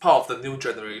is part of the new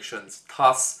generations.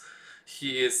 Thus,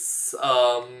 he is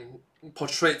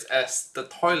portrayed as the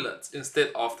toilet instead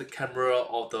of the camera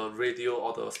or the radio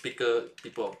or the speaker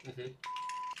people.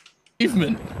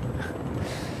 Achievement.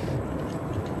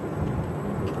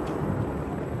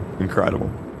 Incredible.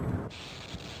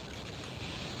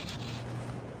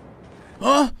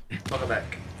 Huh? Welcome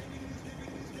back.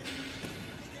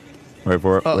 Wait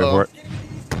for it, wait for it.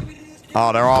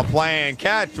 Oh, they're all playing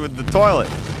catch with the toilet.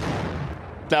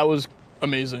 That was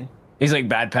amazing. He's like,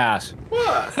 bad pass.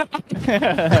 What?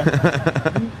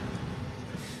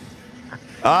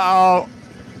 Uh-oh.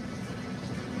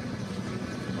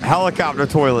 Helicopter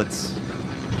toilets.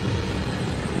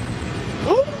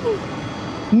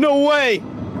 No way!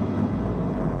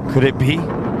 Could it be?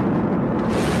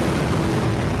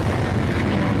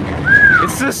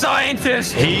 It's the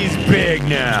scientist. He's big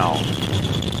now.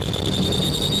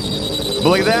 But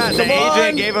look at that. The Come on.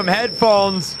 agent gave him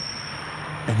headphones.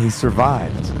 And he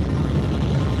survived.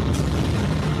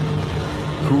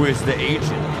 Who is the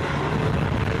agent?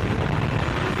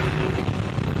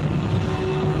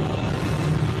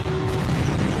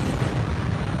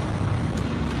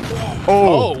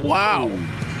 Oh, wow.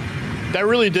 That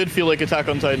really did feel like Attack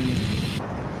on Titan.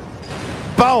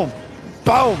 Boom!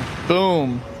 Boom!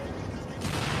 Boom.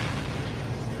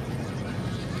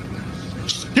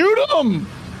 Shoot him!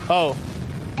 Oh.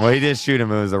 Well, he did shoot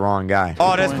him. It was the wrong guy.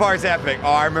 Oh, this point. part's epic. Oh,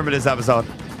 I remember this episode.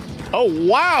 Oh,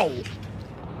 wow!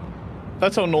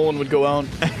 That's how Nolan would go out.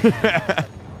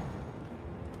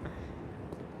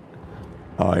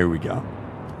 Oh, here we go.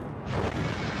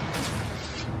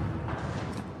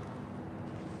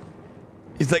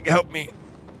 He's like, help me.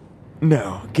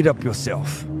 No, get up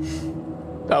yourself.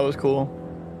 That was cool.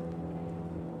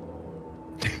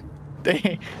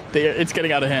 It's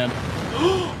getting out of hand.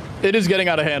 It is getting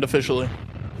out of hand officially.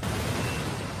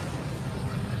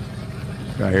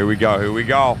 All right, here we go. Here we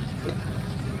go.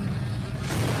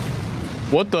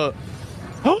 What the?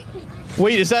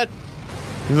 Wait, is that?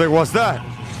 He's like, what's that?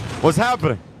 What's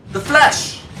happening? The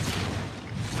Flash!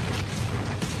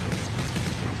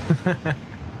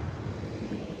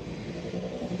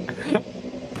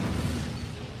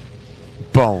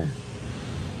 Boom.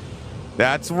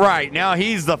 That's right. Now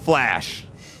he's the Flash.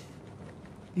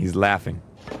 He's laughing.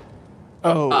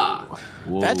 Oh,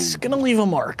 that's gonna leave a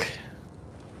mark.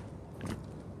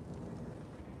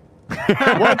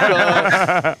 What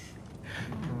the?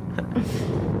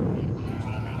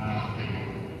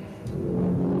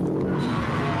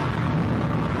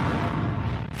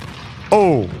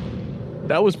 Oh.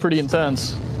 That was pretty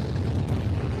intense.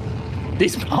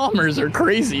 These bombers are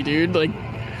crazy, dude. Like,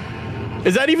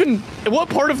 is that even... What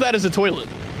part of that is a toilet?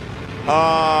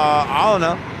 I don't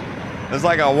know. It's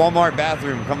like a Walmart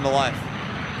bathroom come to life.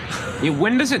 Yeah,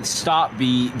 when does it stop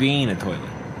being a toilet?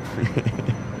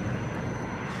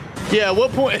 Yeah, at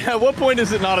what point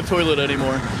is it not a toilet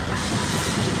anymore?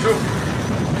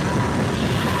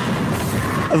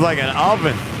 It's like an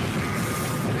oven.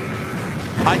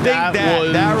 I think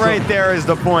that right there is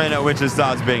the point at which it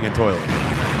stops being a toilet.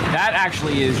 That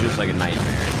actually is just like a nightmare.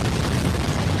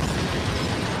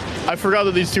 I forgot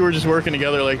that these two were just working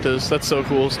together like this. That's so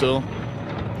cool still.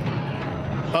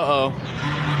 Uh-oh.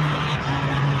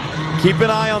 Keep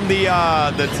an eye on the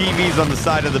TVs on the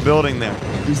side of the building there.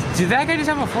 Did that guy just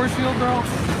have a force field, bro?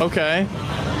 Okay.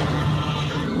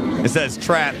 It says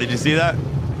trap. Did you see that?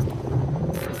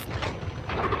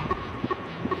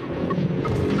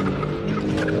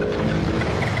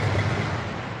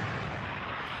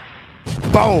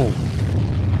 Boom!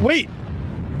 Wait.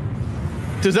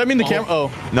 Does that mean the camera?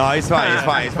 Oh. No, he's fine. He's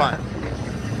fine. He's fine.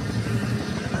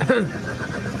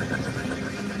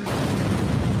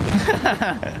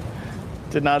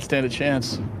 Did not stand a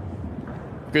chance.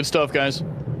 Good stuff, guys.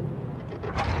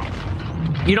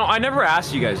 You know, I never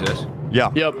asked you guys this.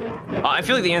 Yeah. Yep. I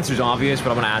feel like the answer's obvious,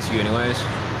 but I'm gonna ask you anyways.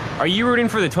 Are you rooting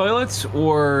for the toilets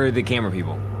or the camera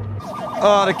people?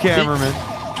 Oh, the cameraman.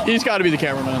 He's got to be the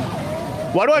cameraman.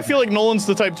 Why do I feel like Nolan's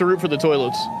the type to root for the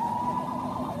toilets?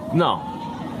 No.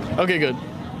 Okay, good.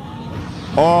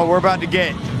 Oh, we're about to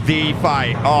get the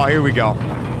fight. Oh, here we go.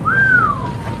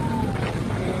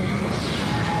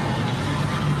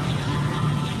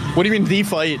 What do you mean the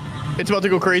fight? It's about to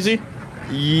go crazy?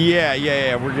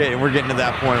 Yeah. We're getting to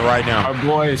that point right now. Our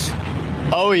boys.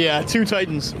 Oh yeah, two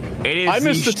Titans. It is I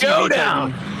missed the TV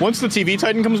showdown. Titan. Once the TV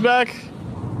Titan comes back,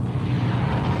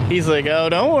 he's like, oh,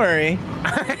 don't worry.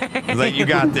 He's like, you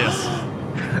got this.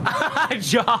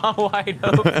 Jaw wide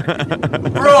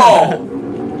open. Bro!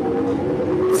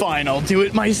 Fine, I'll do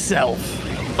it myself.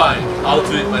 Fine, I'll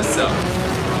do it myself.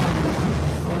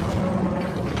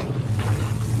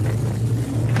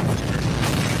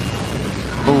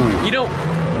 Ooh. You know,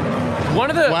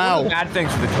 one of the bad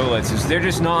things for the toilets is they're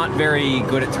just not very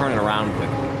good at turning around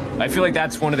quickly. I feel like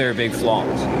that's one of their big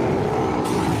flaws.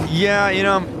 Yeah, you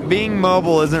know, being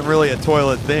mobile isn't really a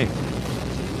toilet thing.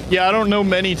 Yeah, I don't know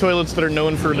many toilets that are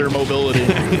known for their mobility.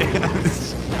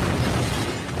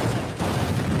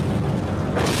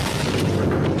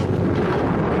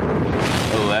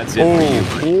 Oh, that's it for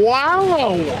you.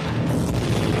 Wow!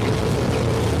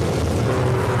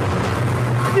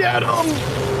 Get him!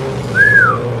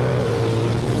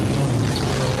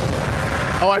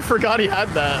 Oh, I forgot he had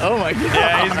that. Oh my god.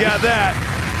 Yeah, he's got that.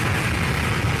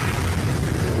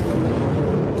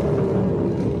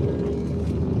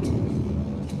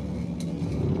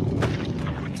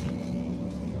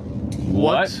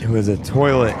 What? It was a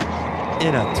toilet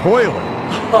in a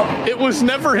toilet. It was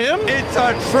never him? It's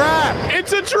a trap.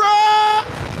 It's a trap!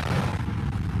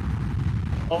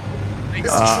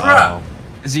 It's a trap!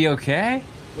 Is he okay?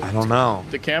 I don't know.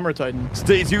 The camera Titan.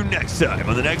 Stay tuned next time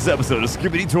on the next episode of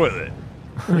Skibidi Toilet.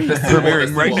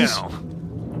 Premiering right now.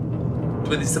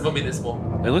 27 minutes more.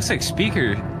 It looks like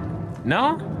speaker.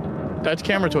 No? That's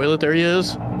camera toilet. There he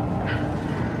is.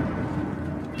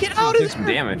 Get out Took of some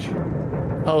there! damage.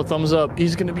 Oh, thumbs up.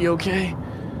 He's gonna be okay.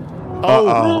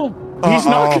 Oh, he's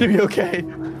not gonna be okay.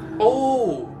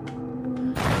 Oh!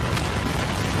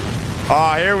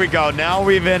 Oh, here we go. Now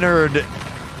we've entered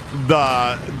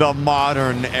the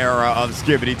modern era of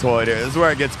Skibidi Toilet. This is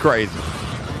where it gets crazy.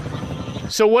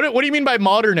 So what do you mean by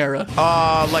modern era?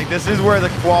 Like this is where the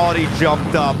quality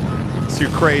jumped up to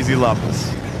crazy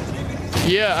levels.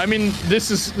 Yeah, I mean this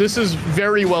is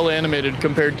very well animated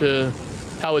compared to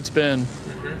how it's been.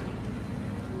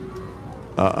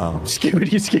 Uh-oh.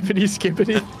 Skibidi, skibidi,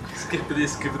 skibidi.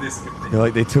 Skibidi. They're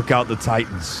like, they took out the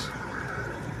Titans.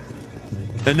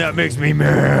 And that makes me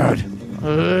mad.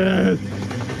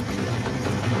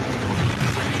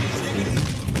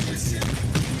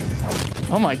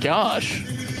 Oh my gosh.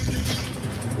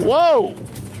 Whoa.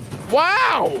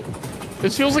 Wow.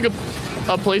 This feels like a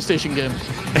PlayStation game.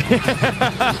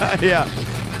 Yeah.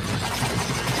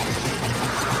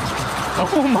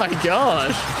 Oh my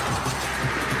gosh.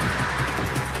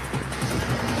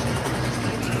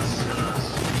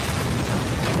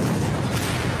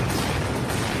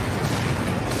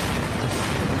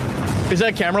 Is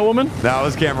that camera woman? That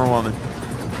was camera woman.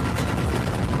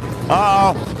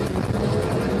 Uh-oh.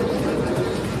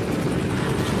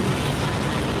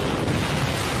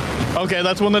 Okay,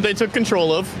 that's one that they took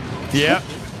control of. Yep.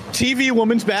 TV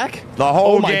woman's back. The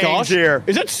whole Oh my gang's gosh. here.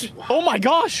 Is it? Oh my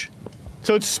gosh.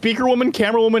 So it's speaker woman,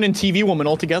 camera woman, and TV woman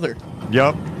all together.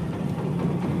 Yep.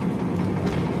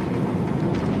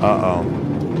 Uh-oh.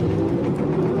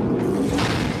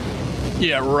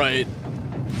 Yeah, right.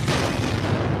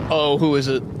 Oh, who is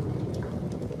it?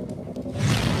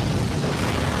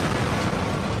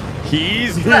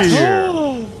 He's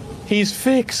here. He's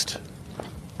fixed.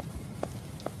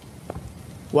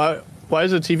 Why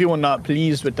is the TV one not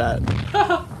pleased with that?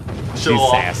 Show She's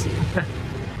off. sassy.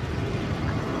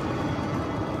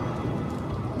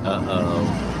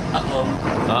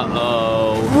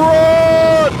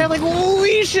 Run! They're like,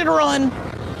 we should run.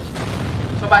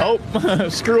 Bye-bye. Oh,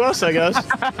 screw us, I guess.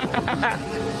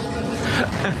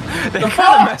 They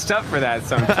kind of messed up for that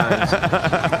sometimes.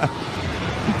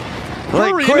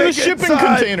 Hurry into the shipping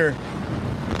container.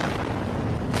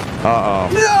 Uh-oh.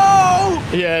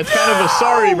 No! Yeah, it's kind of a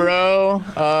sorry,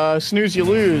 bro. Snooze, you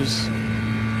lose.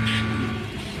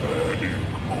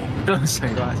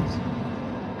 Sunglasses.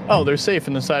 Oh, they're safe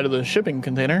in the side of the shipping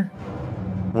container.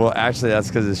 Well, actually, that's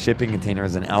because the shipping container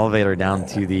is an elevator down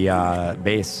to the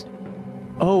base.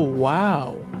 Oh,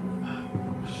 wow.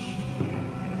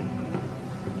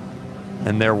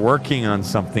 And they're working on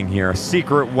something here. A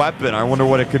secret weapon. I wonder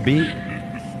what it could be.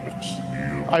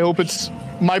 I hope it's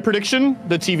my prediction.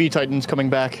 The TV Titan's coming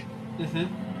back. You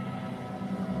think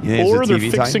Or it's a they're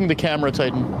TV fixing Titan? the camera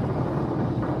Titan.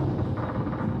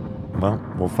 Well,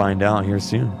 we'll find out here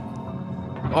soon.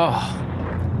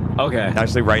 Oh. Okay.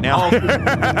 Actually, right now.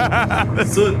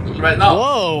 Soon, right now.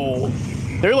 Whoa.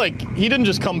 They're like, he didn't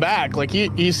just come back. Like,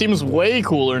 he seems way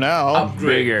cooler now.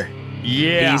 Upgrade. Bigger.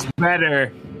 Yeah. He's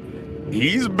better.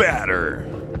 He's better.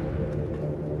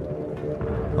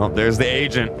 Oh, there's the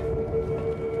agent.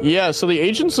 Yeah, so the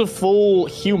agent's a full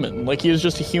human. Like, he is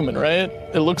just a human, right?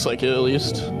 It looks like it, at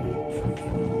least.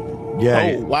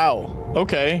 Yeah. Oh, wow.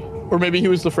 Okay. Or maybe he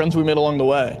was the friends we made along the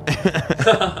way.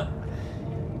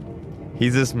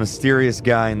 He's this mysterious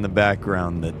guy in the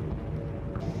background that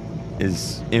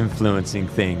is influencing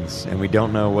things, and we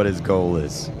don't know what his goal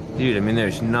is. Dude, I mean,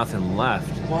 there's nothing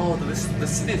left. Wow, the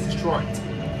city is destroyed.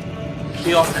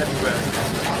 Chaos everywhere.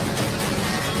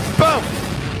 Boom!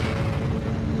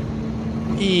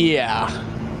 Yeah.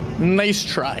 Nice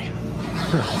try.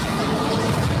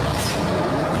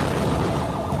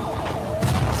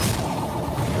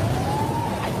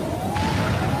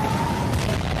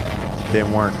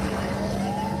 Didn't work.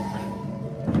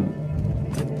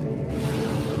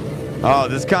 Oh,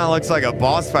 this kind of looks like a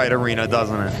boss fight arena,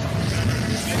 doesn't it?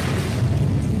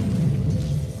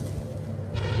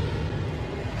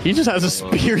 He just has a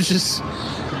spear just...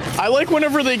 I like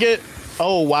whenever they get...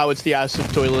 Oh, wow, it's the acid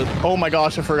toilet. Oh my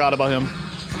gosh, I forgot about him.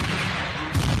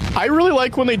 I really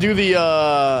like when they do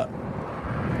the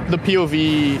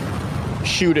POV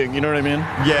shooting, you know what I mean?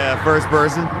 Yeah, first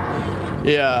person.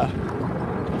 Yeah.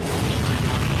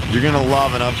 You're gonna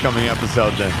love an upcoming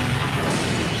episode then.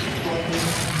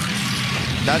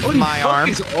 That's my arm.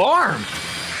 His arm.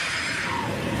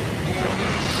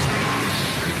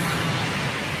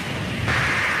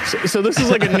 So this is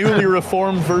like a newly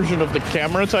reformed version of the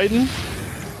camera Titan?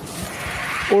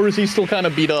 Or is he still kind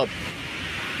of beat up?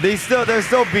 They're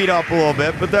still beat up a little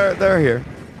bit, but they're here.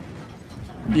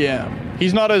 Yeah.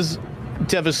 He's not as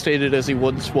devastated as he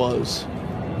once was.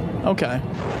 Okay.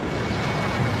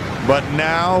 But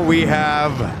now we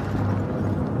have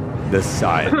the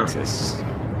scientists.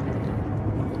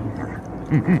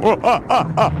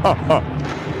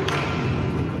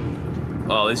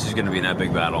 Oh, this is gonna be an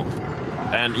epic battle.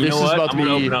 And you This know is what? about I'm to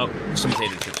gonna be- open up some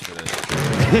potato chips for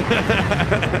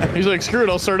this. He's like, screw it,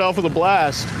 I'll start off with a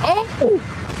blast. Oh!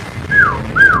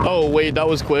 Oh, wait, that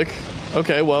was quick.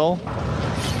 Okay, well.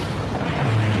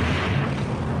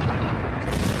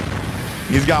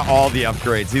 He's got all the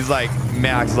upgrades. He's like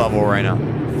max level right now.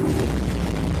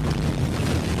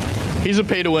 He's a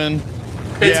pay to win.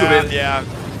 Pay to win. Yeah.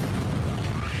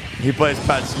 He plays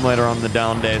Pet Simulator on the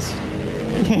down days.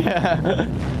 Yeah.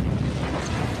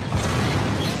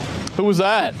 Who was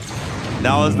that?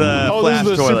 That was the Oh, flash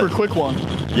this is the toilet. super quick one.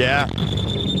 Yeah.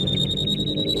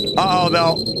 Uh-oh,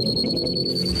 no.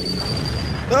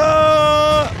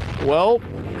 Well,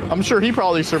 I'm sure he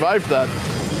probably survived that.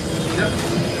 Yep.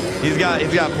 He's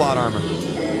got plot armor.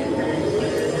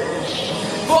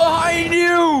 Behind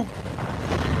you!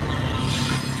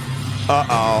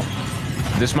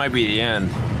 Uh-oh. This might be the end.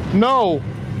 No.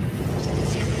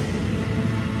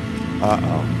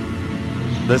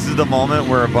 Uh-oh. This is the moment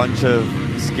where a bunch of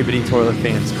Skibidi Toilet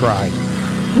fans cry.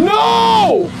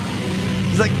 No!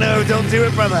 He's like, no, don't do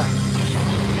it, brother.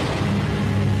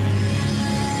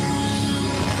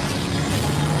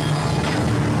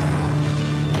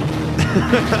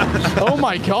 Oh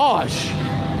my gosh.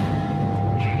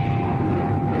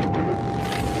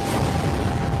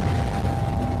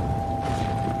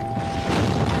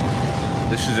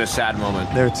 This is a sad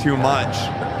moment. They're too much.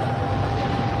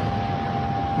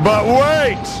 But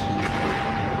wait!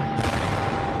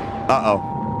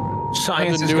 Uh-oh.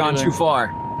 Science Doesn't has do gone anything. too far.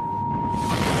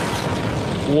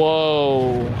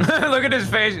 Whoa. Look at his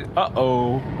face.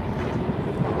 Uh-oh.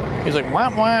 He's like, wah,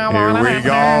 wah, Here wah, we wah, go,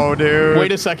 wah. dude.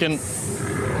 Wait a second.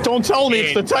 Don't tell me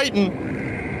it's the Titan.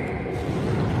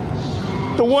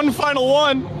 The one final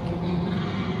one.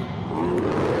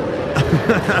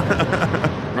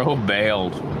 Bro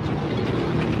bailed.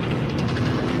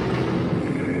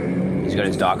 He's got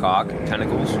his Doc Ock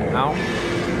tentacles out.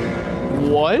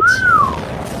 What?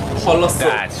 Colossal.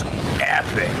 That's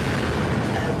epic.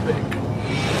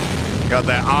 Got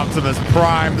that Optimus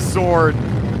Prime sword.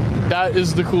 That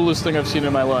is the coolest thing I've seen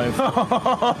in my life.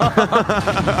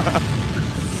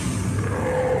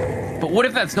 But what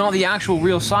if that's not the actual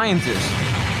real scientist?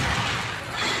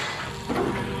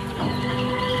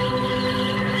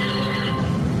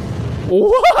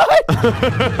 What?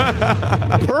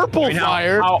 Purple I mean,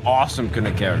 fire. How awesome can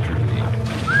a character be?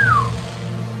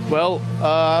 Well,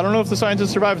 I don't know if the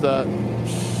scientists survived that.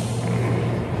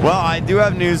 Well, I do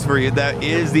have news for you. That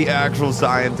is the actual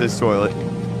scientist toilet.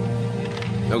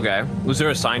 Okay. Was there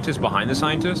a scientist behind the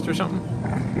scientist or something?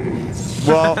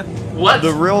 Well, What?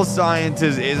 the real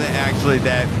scientist isn't actually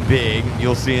that big.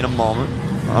 You'll see in a moment.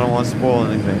 I don't want to spoil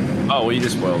anything. Oh, well, you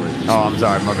just spoiled it. Oh, I'm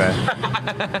sorry. My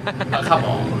bad. Come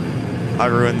on. I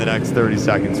ruined the next 30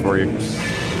 seconds for you.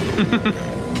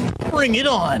 Bring it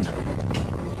on.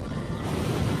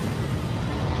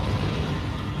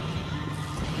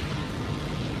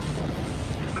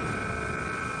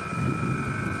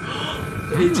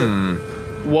 Agent.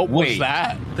 What was Wait.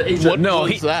 that? The agent. What No,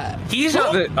 was that? He's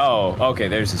not the. Oh, okay.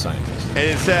 There's the scientist. And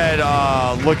it said,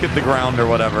 look at the ground or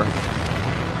whatever.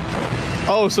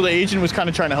 Oh, so the agent was kind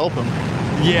of trying to help him.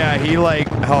 Yeah, he like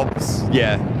helps.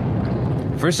 Yeah.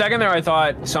 For a second there, I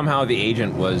thought somehow the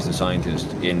agent was the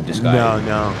scientist in disguise.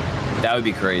 No. That would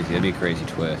be crazy. That'd be a crazy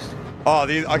twist. Oh,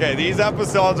 these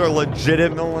episodes are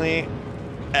legitimately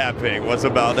epic. What's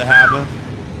about to happen?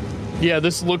 Yeah,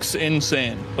 this looks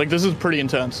insane. Like, this is pretty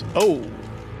intense. Oh.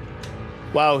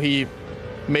 Wow, he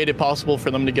made it possible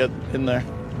for them to get in there.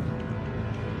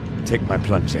 Take my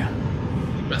plunger.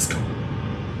 Let's go.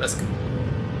 Let's go.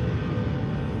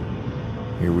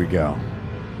 Here we go.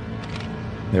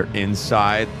 They're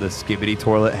inside the Skibidi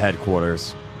Toilet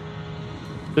headquarters.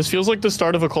 This feels like the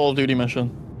start of a Call of Duty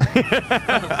mission.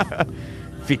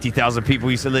 50,000 people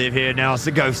used to live here. Now it's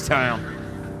a ghost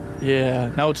town.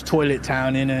 Yeah, now it's Toilet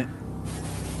Town, innit?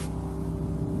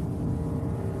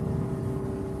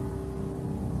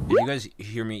 Did you guys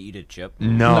hear me eat a chip?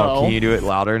 No. No. Can you do it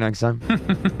louder next time?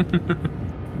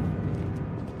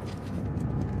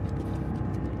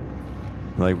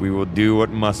 Like, we will do what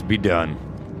must be done.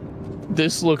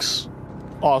 This looks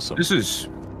awesome. This is.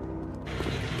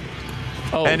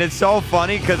 Oh, And it's so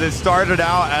funny because it started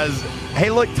out as,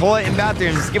 hey, look, toilet and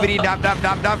bathroom, skibbity dop dop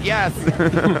dop dop, yes.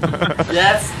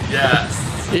 Yes.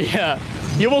 Yes. yeah.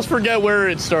 You almost forget where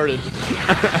it started.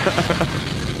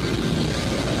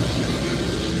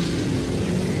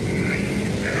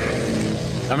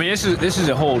 I mean, this is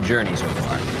a whole journey so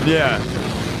far, Yeah.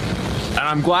 and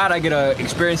I'm glad I get to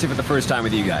experience it for the first time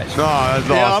with you guys. Oh, that's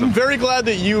Yeah, awesome. I'm very glad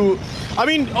that you. I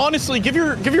mean, honestly, give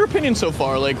your opinion so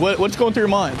far. Like, what's going through your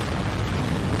mind?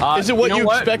 Is it what know you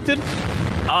expected?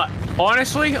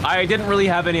 Honestly, I didn't really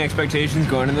have any expectations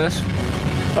going into this.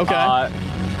 Okay.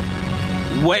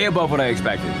 Way above what I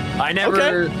expected. I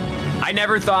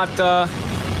never thought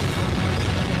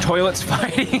toilets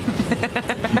fighting.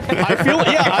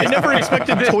 I never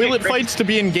expected toilet fights to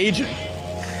be engaging.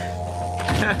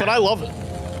 But I love it.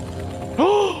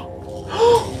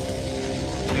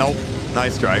 Nope.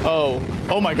 Nice strike. Oh,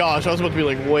 Oh my gosh, I was about to be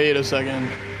like, wait a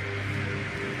second.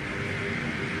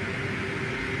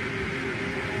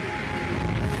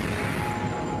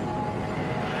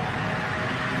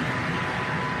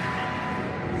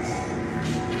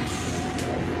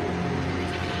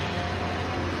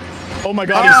 Oh my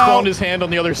god, he spawned his hand on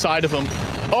the other side of him.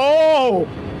 Oh!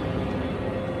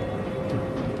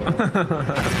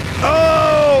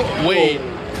 Oh! Wait,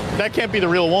 that can't be the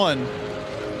real one.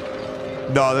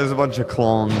 No, there's a bunch of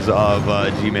clones of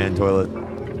G-Man toilet.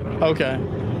 Okay.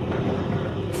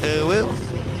 Well.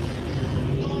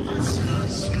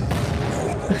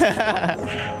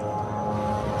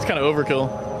 It's kind of overkill.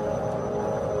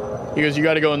 He goes, you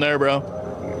gotta go in there, bro.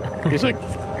 He's like,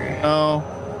 oh.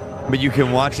 But you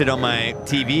can watch it on my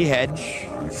TV head.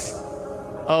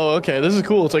 Oh, okay. This is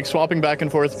cool. It's like swapping back and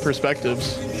forth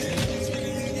perspectives.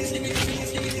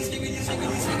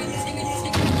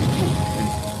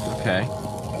 Okay.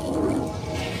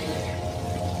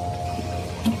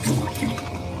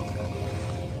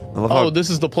 Oh, this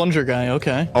is the plunger guy.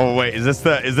 Okay. Oh wait, is this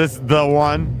the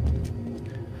one?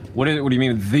 What do you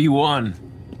mean the one?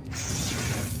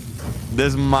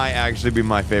 This might actually be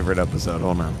my favorite episode.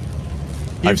 Hold on.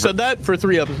 You've said that for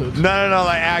 3 episodes. No,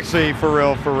 like actually for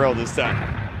real this time.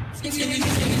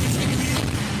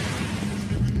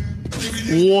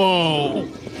 Whoa.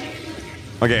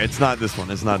 Okay, it's not this one.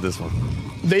 It's not this one.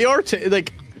 They are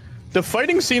like, the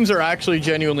fighting scenes are actually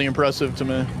genuinely impressive to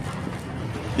me.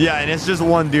 Yeah, and it's just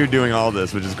one dude doing all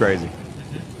this, which is crazy.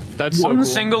 That's so One cool.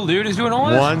 single dude is doing all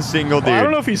this? One single dude. Well, I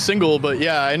don't know if he's single, but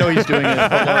yeah, I know he's doing it.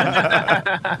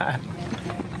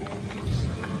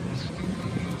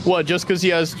 What, just because he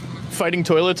has fighting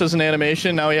toilets as an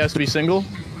animation, now he has to be single?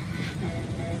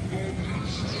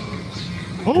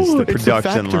 It's the a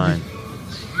production factory. line.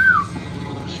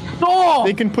 Oh!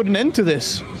 They can put an end to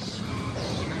this.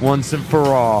 Once and for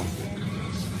all.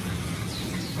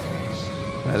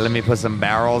 Let me put some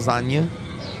barrels on you.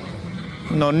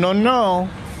 No.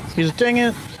 He's dang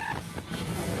it.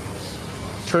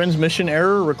 Transmission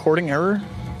error, recording error.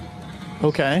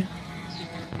 Okay.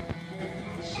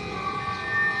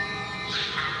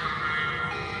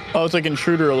 Oh, it's like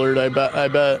intruder alert, I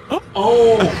bet.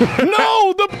 Oh!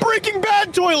 No! The Breaking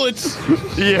Bad toilets!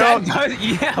 Yeah.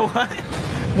 Yeah, what?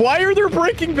 Why are there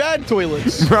Breaking Bad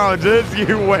toilets? Bro, just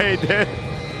you wait, dude.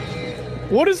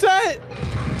 What is that?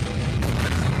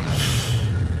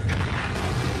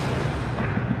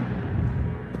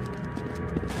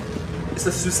 It's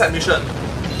a suicide mission.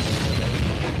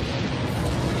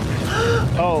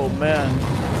 Oh, man.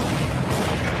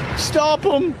 Stop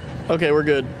him! Okay, we're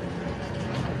good.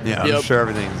 Yeah, I'm sure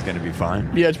everything's gonna be fine.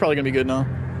 Yeah, it's probably gonna be good now.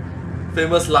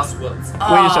 Famous last words. Wait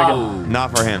a second.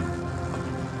 Not for him.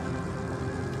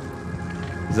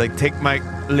 He's like, take my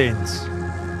lens.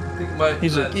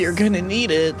 He's like, you're gonna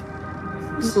need it.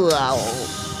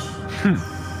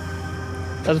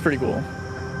 That's pretty cool.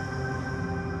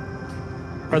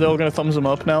 Are they all gonna thumbs him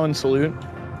up now and salute?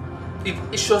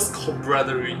 It shows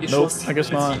camaraderie. It Nope, shows I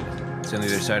guess not. unity. It's on the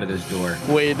other side of this door.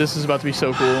 Wait, this is about to be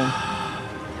so cool.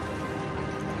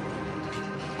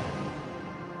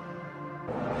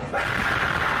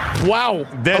 Wow.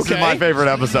 This is my favorite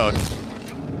episode.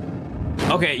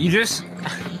 Okay, you just...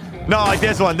 No, like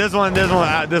this one right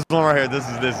here. This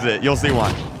is it. You'll see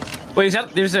one. Wait, is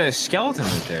that... There's a skeleton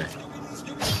right there.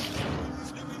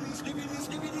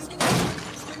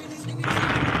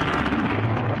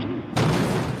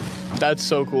 That's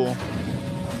so cool.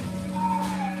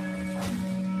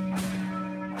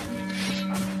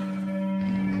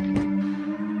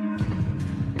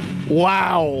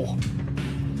 Wow.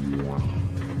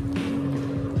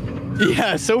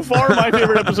 Yeah, so far my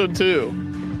favorite episode too.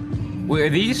 Wait, are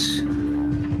these?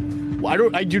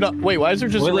 I do not. Wait, why is there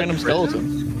just a Toilet random prisons?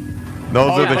 skeleton?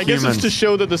 Those are the I guess humans. it's to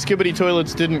show that the Skibidi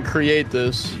toilets didn't create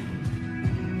this.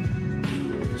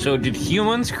 So did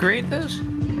humans create this?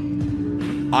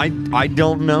 I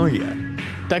don't know yet.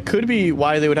 That could be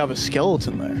why they would have a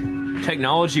skeleton there.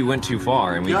 Technology went too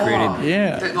far, and we Yeah. created...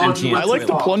 Yeah. Technology Sentient I like the went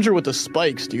too far. plunger with the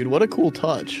spikes, dude. What a cool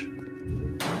touch.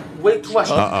 Way too much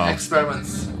Uh-oh.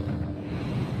 experiments.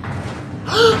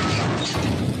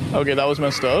 Okay, that was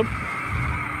messed up.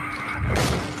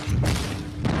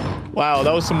 Wow,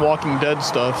 that was some Walking Dead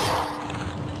stuff.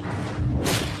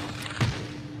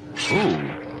 Ooh.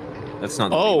 That's not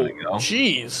the way Oh, to go.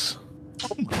 jeez.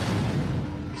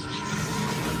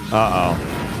 Uh-oh.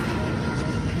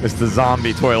 It's the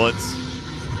zombie toilets.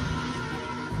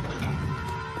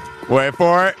 Wait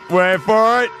for it. Wait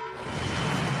for it.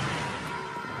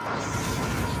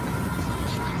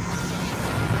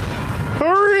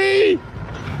 Hurry!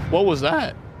 What was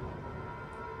that?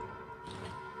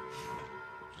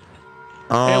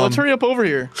 Hey, let's hurry up over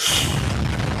here.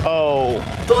 Oh.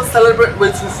 Don't celebrate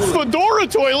way too soon. Fedora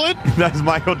toilet? That's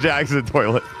Michael Jackson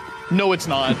toilet. No, it's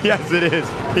not. Yes, it is.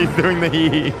 He's doing the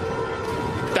hee.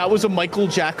 That was a Michael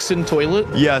Jackson toilet?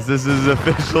 Yes, this is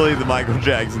officially the Michael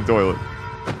Jackson toilet.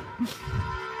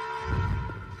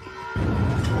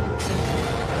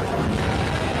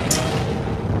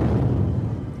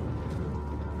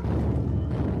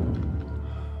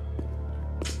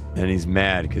 And he's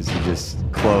mad because he just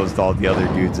closed all the other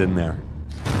dudes in there.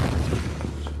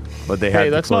 But they had to close the door. Hey,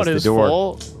 that's not his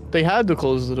fault. They had to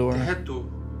close the door. They had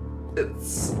to.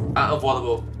 It's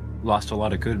unavoidable. Lost a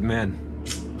lot of good men.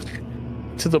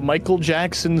 To the Michael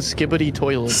Jackson Skibidi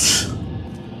toilet.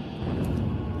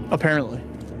 Apparently.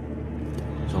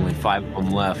 There's only 5 of them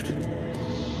left.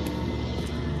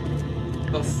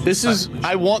 This is...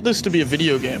 I want this to be a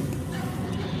video game.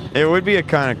 It would be a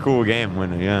kind of cool game,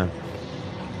 wouldn't it? Yeah.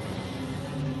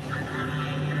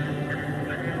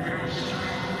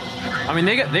 I mean,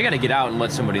 they got to get out and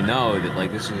let somebody know that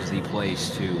like this is the place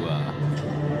to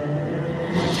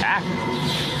attack.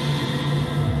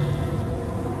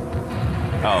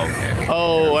 Oh, okay.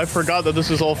 Oh, I forgot that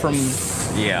this is all from...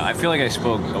 Yeah, I feel like I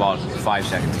spoke about 5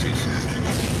 seconds too soon.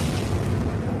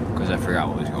 Because I forgot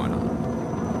what was going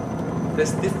on.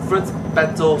 There's different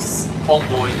battles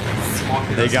ongoing.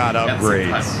 They got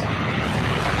upgrades.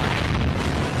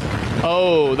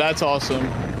 Oh, that's awesome.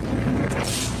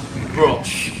 Bro.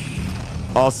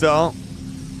 Also,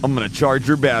 I'm gonna charge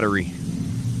your battery.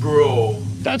 Bro.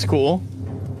 That's cool.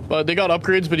 But they got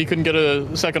upgrades, but he couldn't get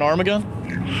a second arm again?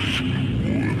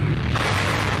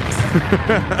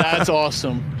 That's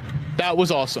awesome. That was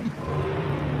awesome.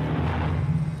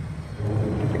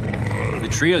 The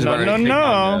trio's about to take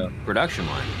on the production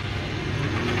line.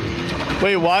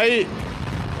 Wait, why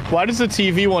does the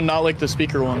TV one not like the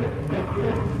speaker one?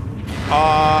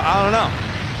 I don't know.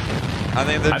 I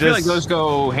think they're I feel like those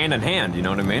go hand in hand, you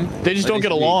know what I mean? They just don't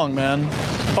get along, man.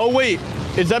 Oh, wait.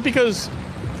 Is that because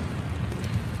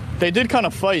they did kind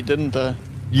of fight, didn't they?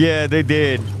 Yeah, they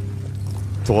did.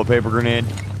 Toilet paper grenade.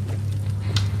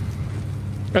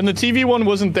 And the TV one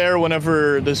wasn't there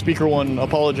whenever the speaker one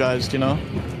apologized, you know?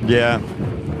 Yeah.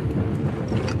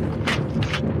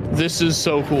 This is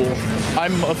so cool.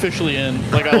 I'm officially in.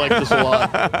 Like, I like this a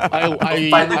lot. I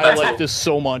like this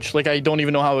so much. Like, I don't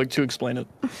even know how to explain it.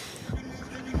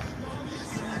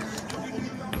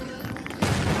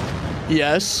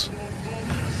 Yes.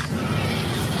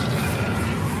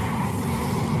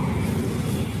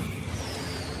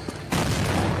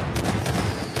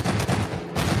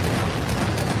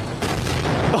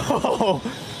 Oh.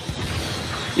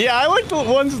 Yeah, I like the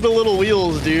ones with the little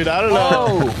wheels, dude. I don't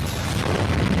know.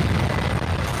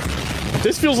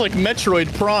 This feels like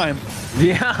Metroid Prime.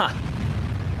 Yeah.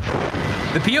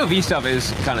 The POV stuff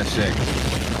is kind of sick.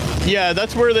 Yeah,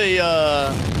 that's where they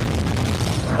are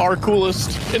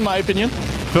coolest, in my opinion.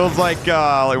 Feels like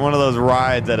one of those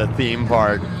rides at a theme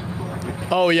park.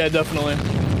 Oh yeah, definitely.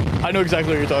 I know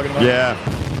exactly what you're talking about. Yeah.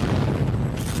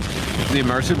 The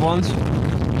immersive ones?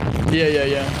 Yeah, yeah,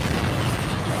 yeah.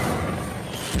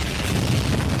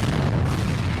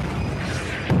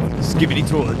 Skibidi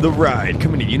Tour, the ride,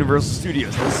 coming to Universal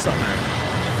Studios this summer.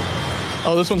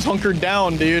 Oh, this one's hunkered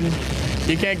down, dude.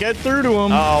 You can't get through to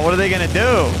him. Oh, what are they gonna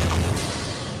do?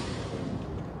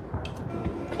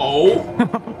 Oh.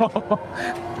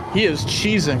 He is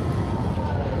cheesing.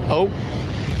 Oh.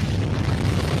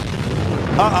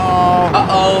 Uh-oh.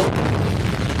 Uh-oh.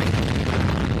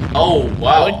 Oh,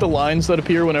 wow. I like the lines that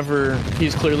appear whenever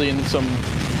he's clearly in some...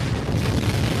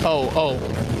 Oh.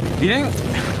 Do you think...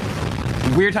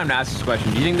 Weird time to ask this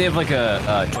question. Do you think they have like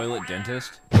a toilet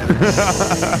dentist?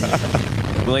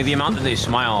 But like the amount that they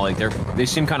smile, like they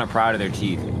seem kind of proud of their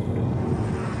teeth.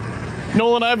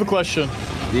 Nolan, I have a question.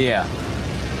 Yeah.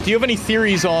 Do you have any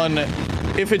theories on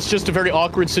if it's just a very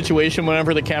awkward situation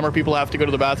whenever the camera people have to go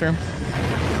to the bathroom?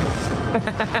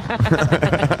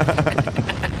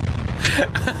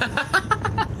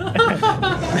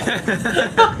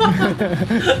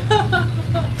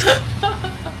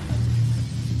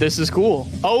 This is cool.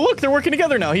 Oh, look, they're working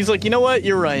together now. He's like, you know what?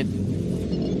 You're right.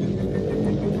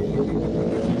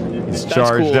 He's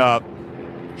charged up.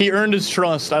 He earned his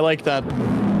trust. I like that.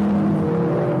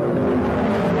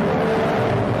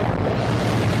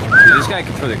 Dude, this guy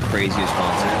can throw the craziest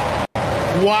concert.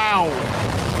 Wow.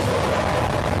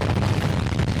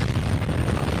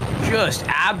 Just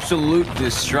absolute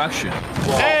destruction.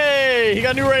 Wow. Hey, he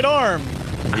got a new right arm.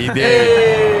 He did.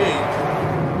 Hey.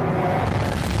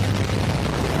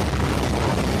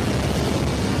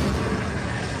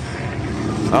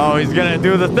 Oh, he's gonna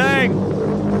do the thing.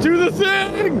 Do the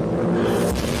thing.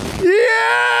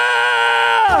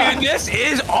 Yeah! Dude, this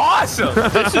is awesome.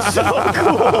 This is so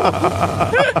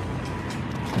cool.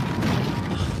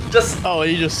 Just Oh,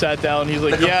 he just sat down. He's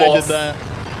like, Like a yeah, I did boss. that.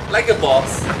 like a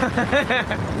boss.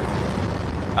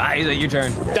 Ah, he's like, your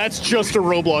turn. That's just a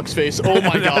Roblox face. Oh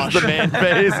my That's gosh. the man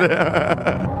face.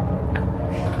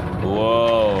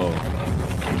 Whoa.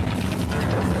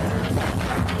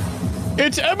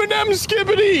 It's Eminem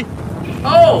Skibidi.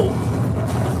 Oh!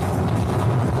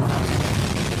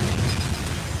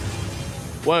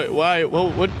 What? Why?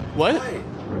 What? What? Hey.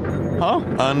 Huh?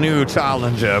 A new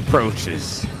challenger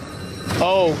approaches.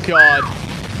 Oh god.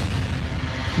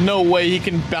 No way he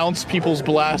can bounce people's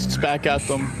blasts back at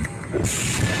them.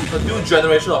 A new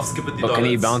generation of Skibidi But can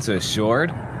he Donuts. bounce a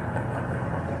sword?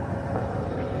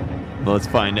 Let's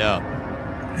find out.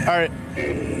 All right.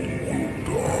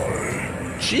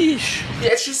 Sheesh. He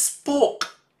actually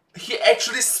spoke. He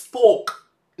actually spoke.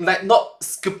 Like, not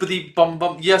Skibidi bum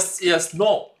bum. Yes, yes,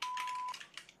 no.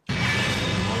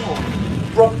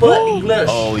 Oh, proper English.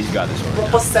 Oh, he's got this one.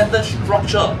 Proper sentence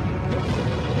structure.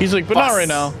 He's like, but not right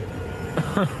now.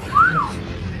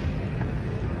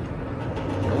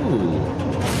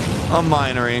 Ooh. A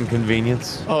minor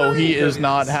inconvenience. Oh, he is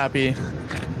not happy.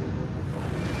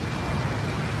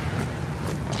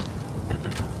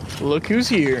 Look who's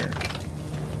here.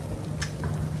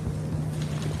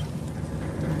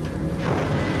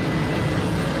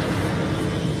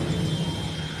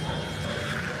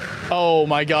 Oh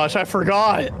my gosh, I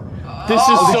forgot. This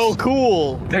is so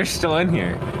cool. They're still in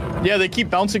here. Yeah, they keep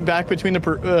bouncing back between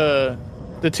the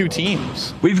two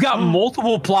teams. We've got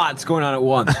multiple plots going on at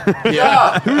once.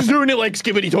 Yeah. Who's doing it like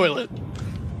Skibidi Toilet?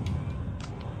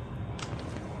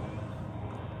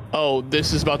 Oh,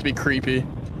 this is about to be creepy.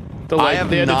 The I light, have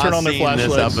they had to not turn on their seen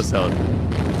this flashlights. episode.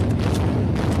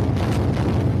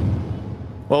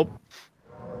 Well,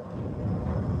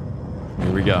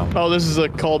 Here we go. oh, this is a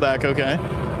callback. Okay.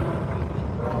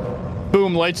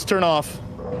 Boom, lights turn off.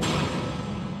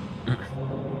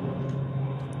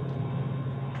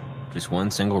 Just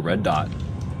one single red dot.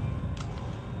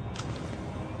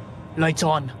 Lights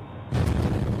on.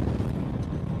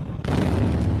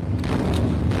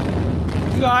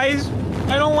 Guys,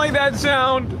 I don't like that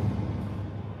sound.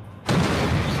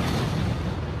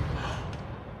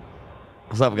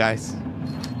 What's up, guys?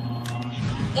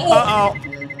 Uh-oh.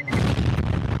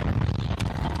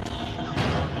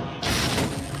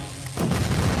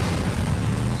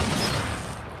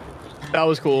 That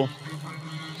was cool.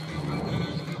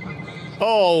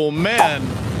 Oh, man.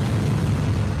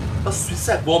 A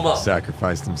suicide bomber.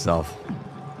 Sacrificed himself.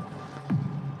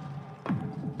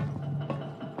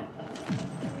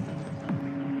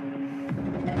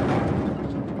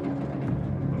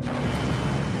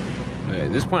 Okay,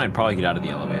 at this point, I'd probably get out of the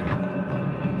elevator.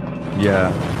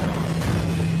 Yeah.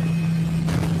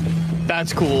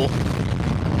 That's cool.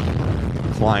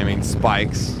 Climbing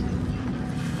spikes.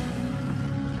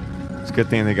 It's a good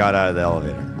thing they got out of the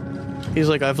elevator. He's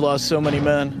like, I've lost so many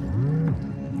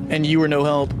men, and you were no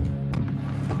help.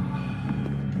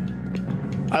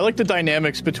 I like the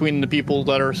dynamics between the people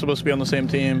that are supposed to be on the same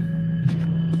team.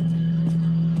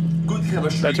 Good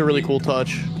chemistry. That's a really cool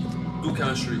touch. Good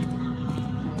chemistry.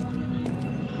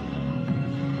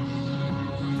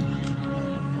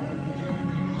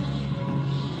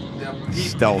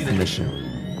 Stealth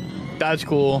mission. That's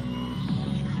cool.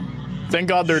 Thank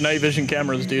God they're night vision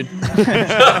cameras, dude.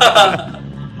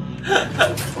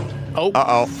 Oh.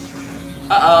 Uh-oh.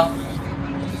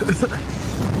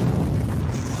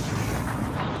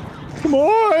 Come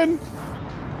on.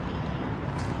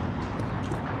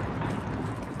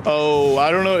 Oh,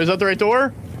 I don't know. Is that the right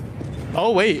door?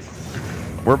 Oh, wait.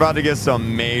 We're about to get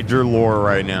some major lore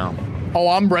right now. Oh,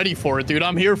 I'm ready for it, dude.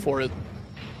 I'm here for it.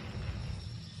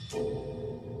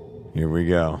 Here we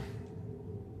go.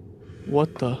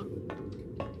 What the?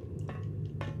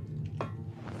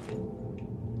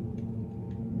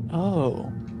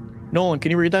 Oh. Nolan,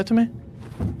 can you read that to me?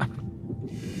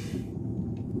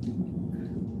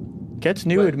 Gets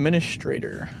new What?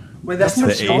 administrator. When they're still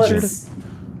the humans.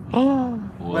 Oh.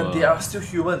 When they are still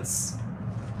humans.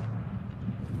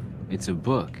 It's a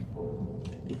book.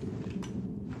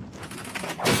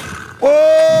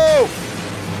 Whoa!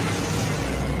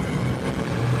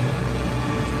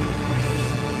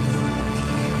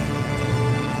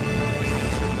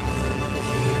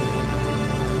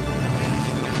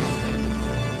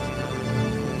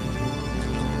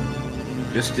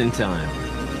 Just in time.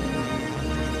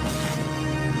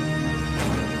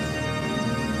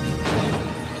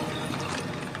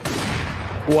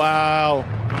 Wow.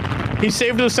 He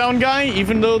saved the sound guy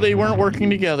even though they weren't working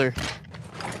together.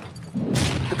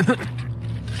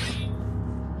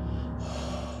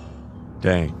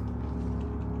 Dang.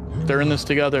 They're in this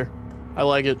together. I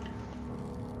like it.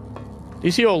 Do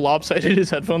you see how lopsided his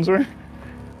headphones were?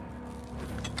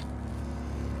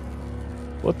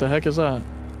 What the heck is that?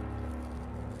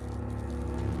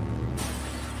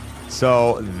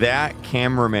 So that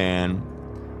cameraman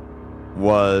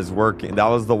was working. That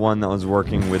was the one that was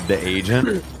working with the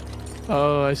agent.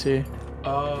 Oh, I see.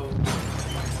 Oh.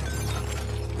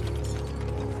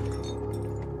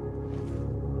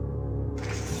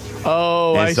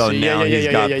 Oh, And I so see. now Yeah. he's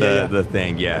got the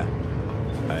thing. Yeah.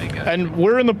 And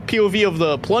we're in the POV of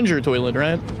the plunger toilet,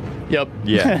 right? Yep.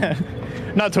 Yeah.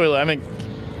 Not toilet. I mean,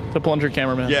 the plunger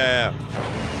cameraman. Yeah.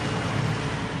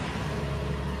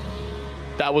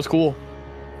 That was cool.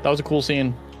 That was a cool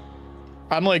scene.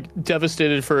 I'm like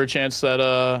devastated for a chance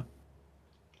that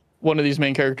one of these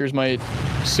main characters might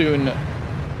soon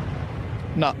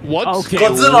not what? Okay,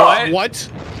 Godzilla!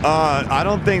 What? I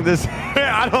don't think this.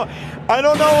 I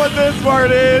don't know what this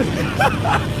part is.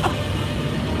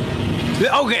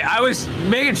 Okay, I was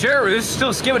making sure this is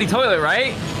still Skibidi toilet,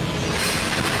 right?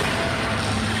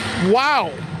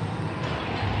 Wow.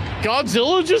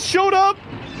 Godzilla just showed up?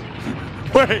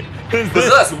 Wait,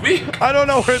 Godzilla's weak. I don't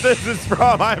know where this is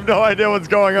from. I have no idea what's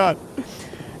going on.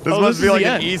 This Oh, must this be is like the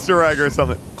an end. Easter egg or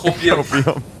something.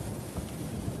 Copium.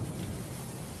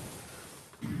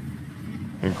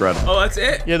 Incredible. Oh, that's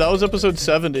it? Yeah, that was episode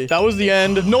 70. That was the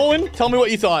end. Nolan, tell me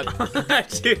what you thought.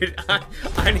 Dude,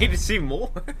 I need to see more.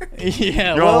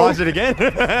 Yeah, You well, want to watch it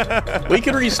again? we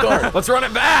can restart. Let's run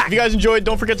it back. If you guys enjoyed,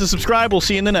 don't forget to subscribe. We'll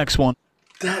see you in the next one.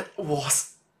 That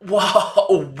was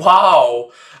wow.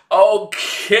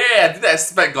 Okay, I didn't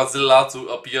expect Godzilla to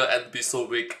appear and be so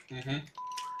weak.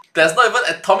 There's not even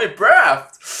atomic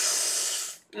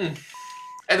breath.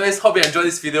 Anyways, hope you enjoyed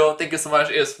this video. Thank you so much.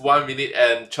 It's 1 minute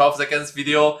and 12 seconds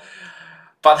video.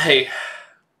 But hey,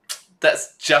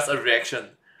 that's just a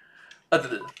reaction.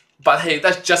 But hey,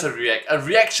 that's just a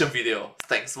reaction video.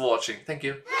 Thanks for watching. Thank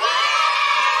you.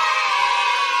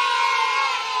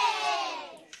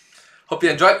 Hope you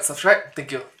enjoyed. Subscribe.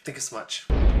 Thank you. Thank you so much.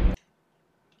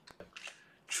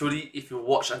 Truly, if you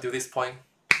watched until this point,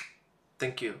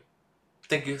 thank you.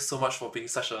 Thank you so much for being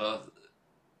such a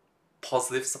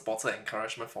positive supporter and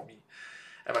encouragement for me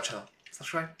and my channel.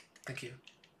 Subscribe. Thank you.